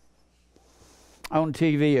commercial on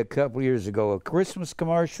TV a couple years ago, a Christmas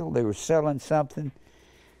commercial. They were selling something,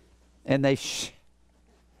 and they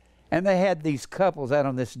had these couples out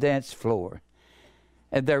on this dance floor,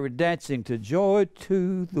 and they were dancing to "Joy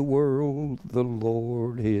to the World, the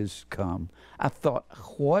Lord is come." I thought,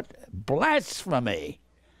 what blasphemy!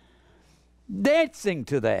 Dancing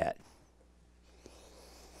to that.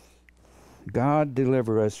 God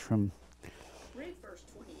deliver us from... Read verse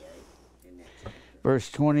 28 in that chapter.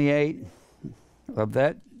 Verse 28 of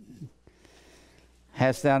that.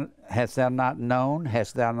 Hast thou not known,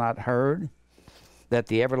 hast thou not heard, that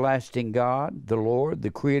the everlasting God, the Lord, the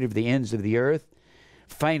creator of the ends of the earth,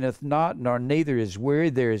 fainteth not, nor neither is weary.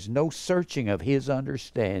 There is no searching of his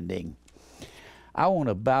understanding. I want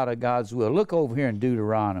to bow to God's will. Look over here in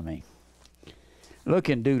Deuteronomy. Look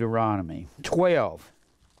in Deuteronomy 12.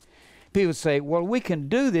 People say, well, we can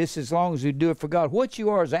do this as long as we do it for God. What you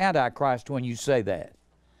are is Antichrist when you say that.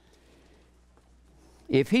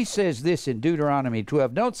 If he says this in Deuteronomy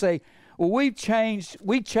 12, don't say, well, we changed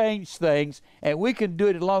things and we can do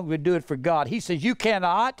it as long as we do it for God. He says, you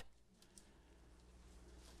cannot.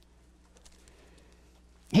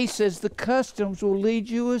 He says the customs will lead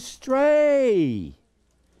you astray.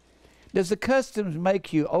 Does the customs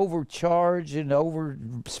make you overcharge and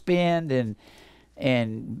overspend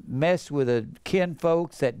and mess with the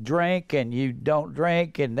kinfolks that drink and you don't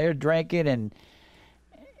drink and they're drinking,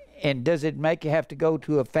 and does it make you have to go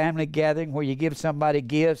to a family gathering where you give somebody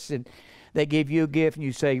gifts and they give you a gift and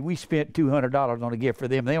you say, we spent $200 on a gift for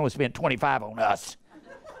them, they only spent $25 on us?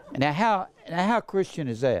 Now how Christian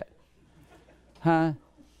is that? Huh?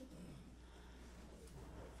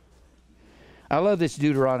 I love this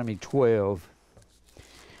Deuteronomy 12.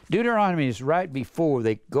 Deuteronomy is right before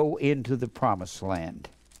they go into the promised land.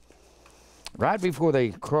 Right before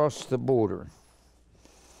they cross the border.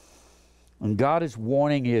 And God is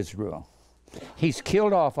warning Israel. He's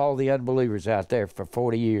killed off all the unbelievers out there for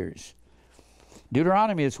 40 years.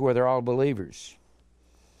 Deuteronomy is where they're all believers.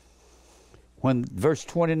 Verse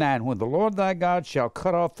 29, when the Lord thy God shall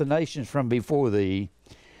cut off the nations from before thee,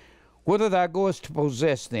 whither thou goest to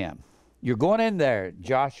possess them. You're going in there,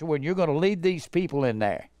 Joshua, and you're going to lead these people in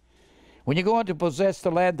there. When you're going to possess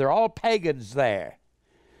the land, they're all pagans there.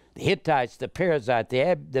 The Hittites, the Perizzites,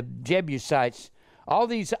 the Jebusites, all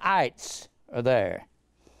these ites are there.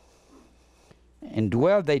 And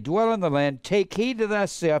they dwell in the land. Take heed to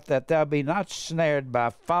thyself that thou be not snared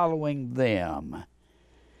by following them,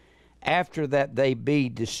 after that they be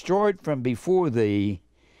destroyed from before thee,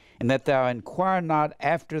 and that thou inquire not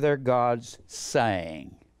after their gods,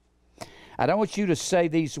 saying. I don't want you to say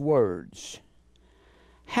these words.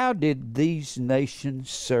 How did these nations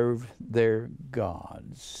serve their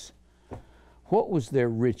gods? What was their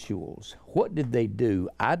rituals? What did they do?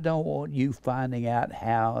 I don't want you finding out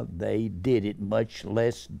how they did it, much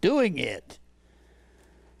less doing it.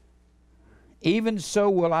 Even so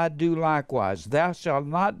will I do likewise. Thou shalt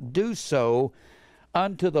not do so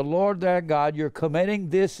unto the Lord thy God. You're committing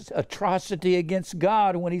this atrocity against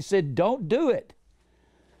God when he said, don't do it.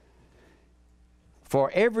 For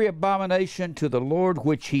every abomination to the Lord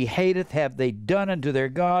which he hateth have they done unto their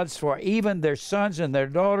gods, for even their sons and their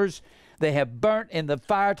daughters they have burnt in the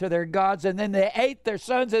fire to their gods, and then they ate their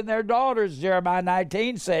sons and their daughters, Jeremiah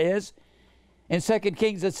 19 says. In 2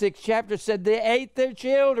 Kings, the 6th chapter, said they ate their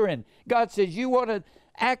children. God says, you want to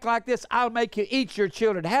act like this, I'll make you eat your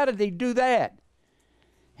children. How did he do that?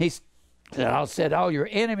 He said, all your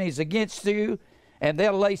enemies against you, and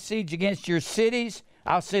they'll lay siege against your cities.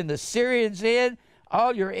 I'll send the Syrians in.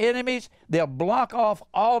 All your enemies, they'll block off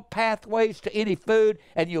all pathways to any food,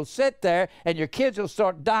 and you'll sit there, and your kids will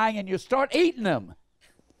start dying, and you'll start eating them.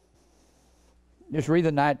 Just read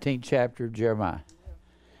the 19th chapter of Jeremiah.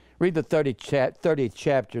 Read the 30th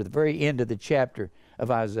chapter, the very end of the chapter of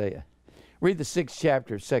Isaiah. Read the 6th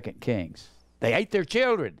chapter of 2 Kings. They ate their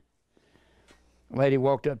children. A lady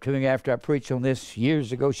walked up to me after I preached on this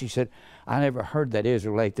years ago. She said, I never heard that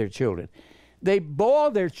Israel ate their children. They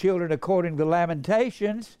boiled their children according to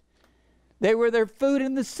Lamentations. They were their food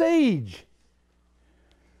in the siege.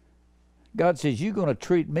 God says, you're going to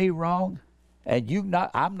treat me wrong, and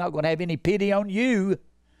I'm not going to have any pity on you.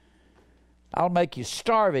 I'll make you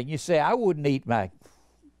starving. You say, I wouldn't eat my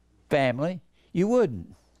family. You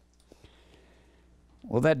wouldn't.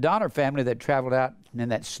 Well, that Donner family that traveled out in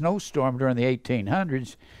that snowstorm during the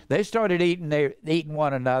 1800s, they started eating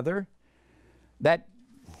one another. That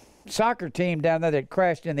soccer team down there that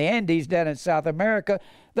crashed in the Andes down in South America,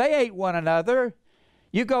 they ate one another.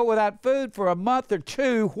 You go without food for a month or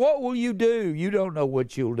two, what will you do? You don't know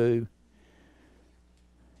what you'll do.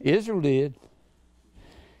 Israel did.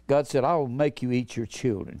 God said, I will make you eat your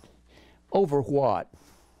children. Over what?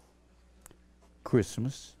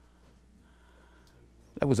 Christmas.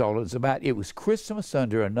 That was all it was about. It was Christmas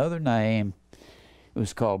under another name. It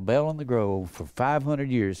was called Bell in the Grove for 500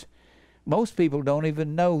 years. Most people don't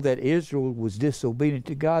even know that Israel was disobedient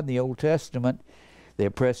to God in the Old Testament. They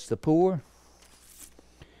oppressed the poor.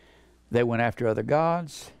 They went after other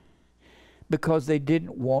gods because they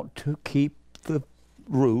didn't want to keep the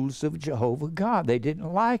rules of Jehovah God. They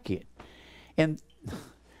didn't like it. And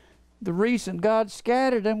the reason God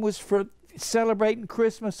scattered them was for celebrating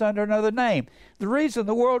Christmas under another name. The reason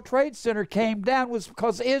the World Trade Center came down was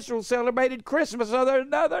because Israel celebrated Christmas under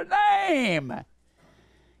another name.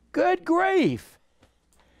 Good grief.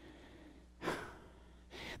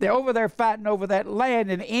 They're over there fighting over that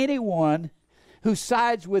land, and anyone who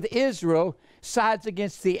sides with Israel sides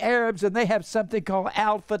against the Arabs, and they have something called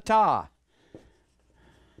Al-Fatah.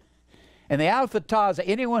 And the Al-Fatah is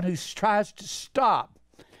anyone who tries to stop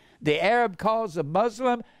the Arab cause of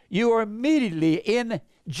Muslim, you are immediately in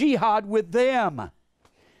jihad with them.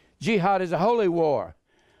 Jihad is a holy war.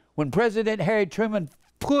 When President Harry Truman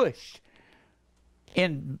pushed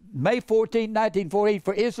in May 14, 1948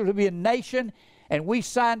 for Israel to be a nation, and we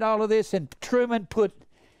signed all of this, and Truman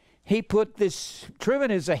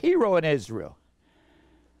is a hero in Israel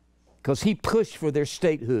because he pushed for their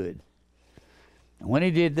statehood. And when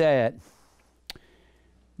he did that,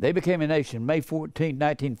 they became a nation May 14,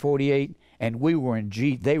 1948, and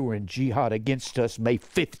they were in jihad against us May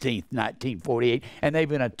 15, 1948, and they've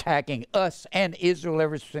been attacking us and Israel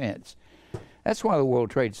ever since. That's why the World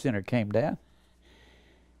Trade Center came down.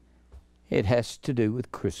 It has to do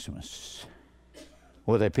with Christmas.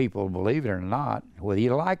 Whether people believe it or not, whether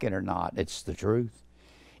you like it or not, it's the truth.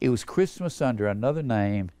 It was Christmas under another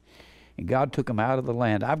name, and God took them out of the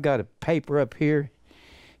land. I've got a paper up here.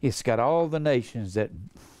 It's got all the nations that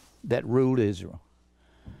ruled Israel.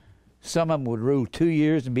 Some of them would rule 2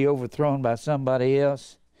 years and be overthrown by somebody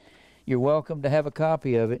else. You're welcome to have a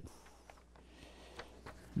copy of it.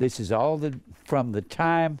 This is all from the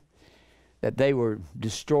time that they were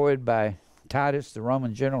destroyed by Titus, the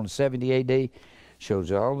Roman general, in 70 A.D.,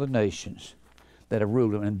 shows all the nations that have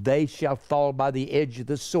ruled them. And they shall fall by the edge of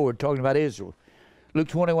the sword, talking about Israel. Luke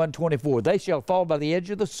 21:24, they shall fall by the edge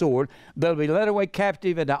of the sword. They'll be led away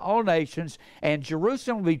captive into all nations, and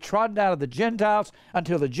Jerusalem will be trodden out of the Gentiles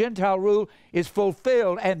until the Gentile rule is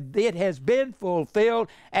fulfilled. And it has been fulfilled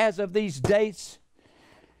as of these dates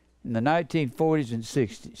in the 1940s and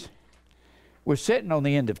 60s. We're sitting on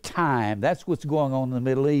the end of time. That's what's going on in the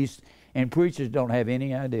Middle East, and preachers don't have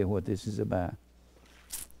any idea what this is about.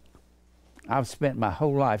 I've spent my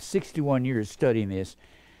whole life, 61 years, studying this.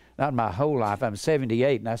 Not my whole life. I'm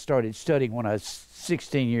 78, and I started studying when I was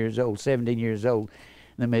 17 years old, in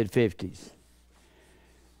the mid-50s.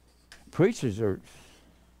 Preachers are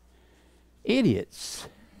idiots,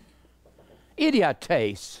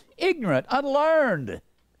 idiotes, ignorant, unlearned.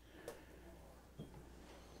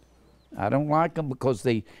 I don't like them because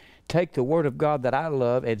they take the Word of God that I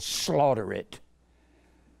love and slaughter it.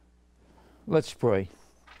 Let's pray.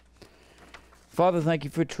 Father, thank you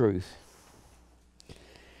for truth.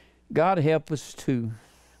 God, help us to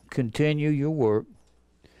continue your work.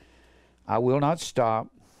 I will not stop,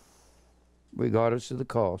 regardless of the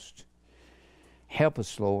cost. Help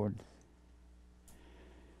us, Lord.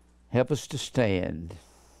 Help us to stand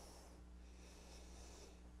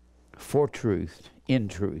for truth, in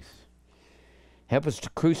truth. Help us to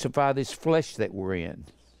crucify this flesh that we're in.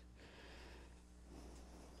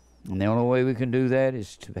 And the only way we can do that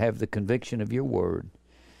is to have the conviction of your word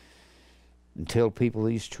and tell people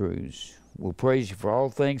these truths. We'll praise you for all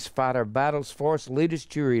things. Fight our battles for us. Lead us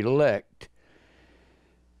to your elect.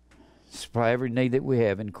 Supply every need that we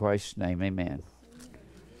have in Christ's name. Amen.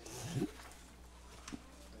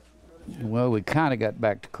 Well, we kind of got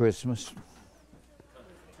back to Christmas.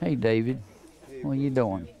 Hey, David. What are you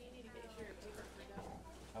doing?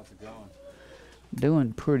 How's it going?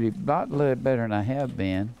 Doing pretty, lot better than I have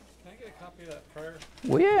been. Can I get a copy of that prayer?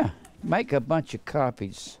 Well, yeah. Make a bunch of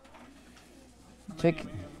copies. Take,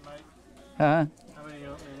 huh? How many you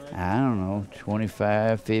want me to make? I don't know,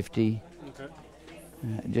 25, 50. Okay.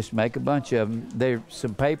 Just make a bunch of them. There's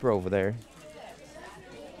some paper over there.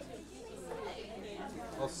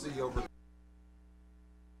 I'll see you over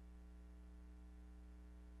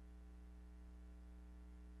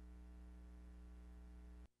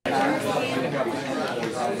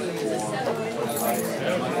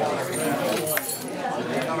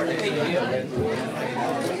Go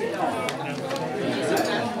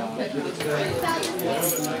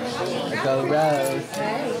Rose.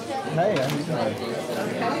 Hey, how you doing?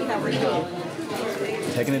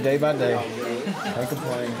 Taking it day by day. Can't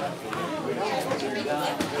complain.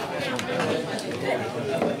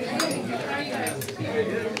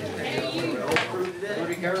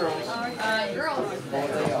 Girls.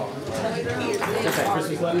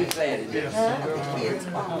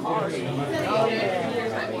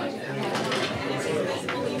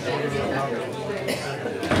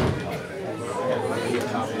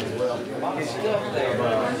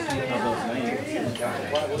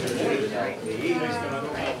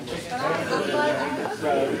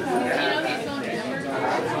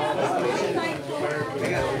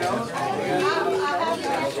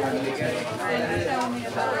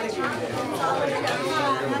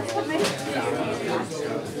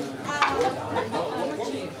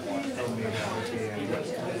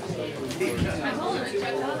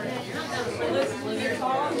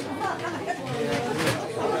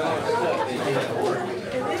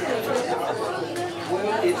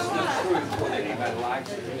 It's the truth, whether anybody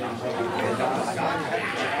likes it or not.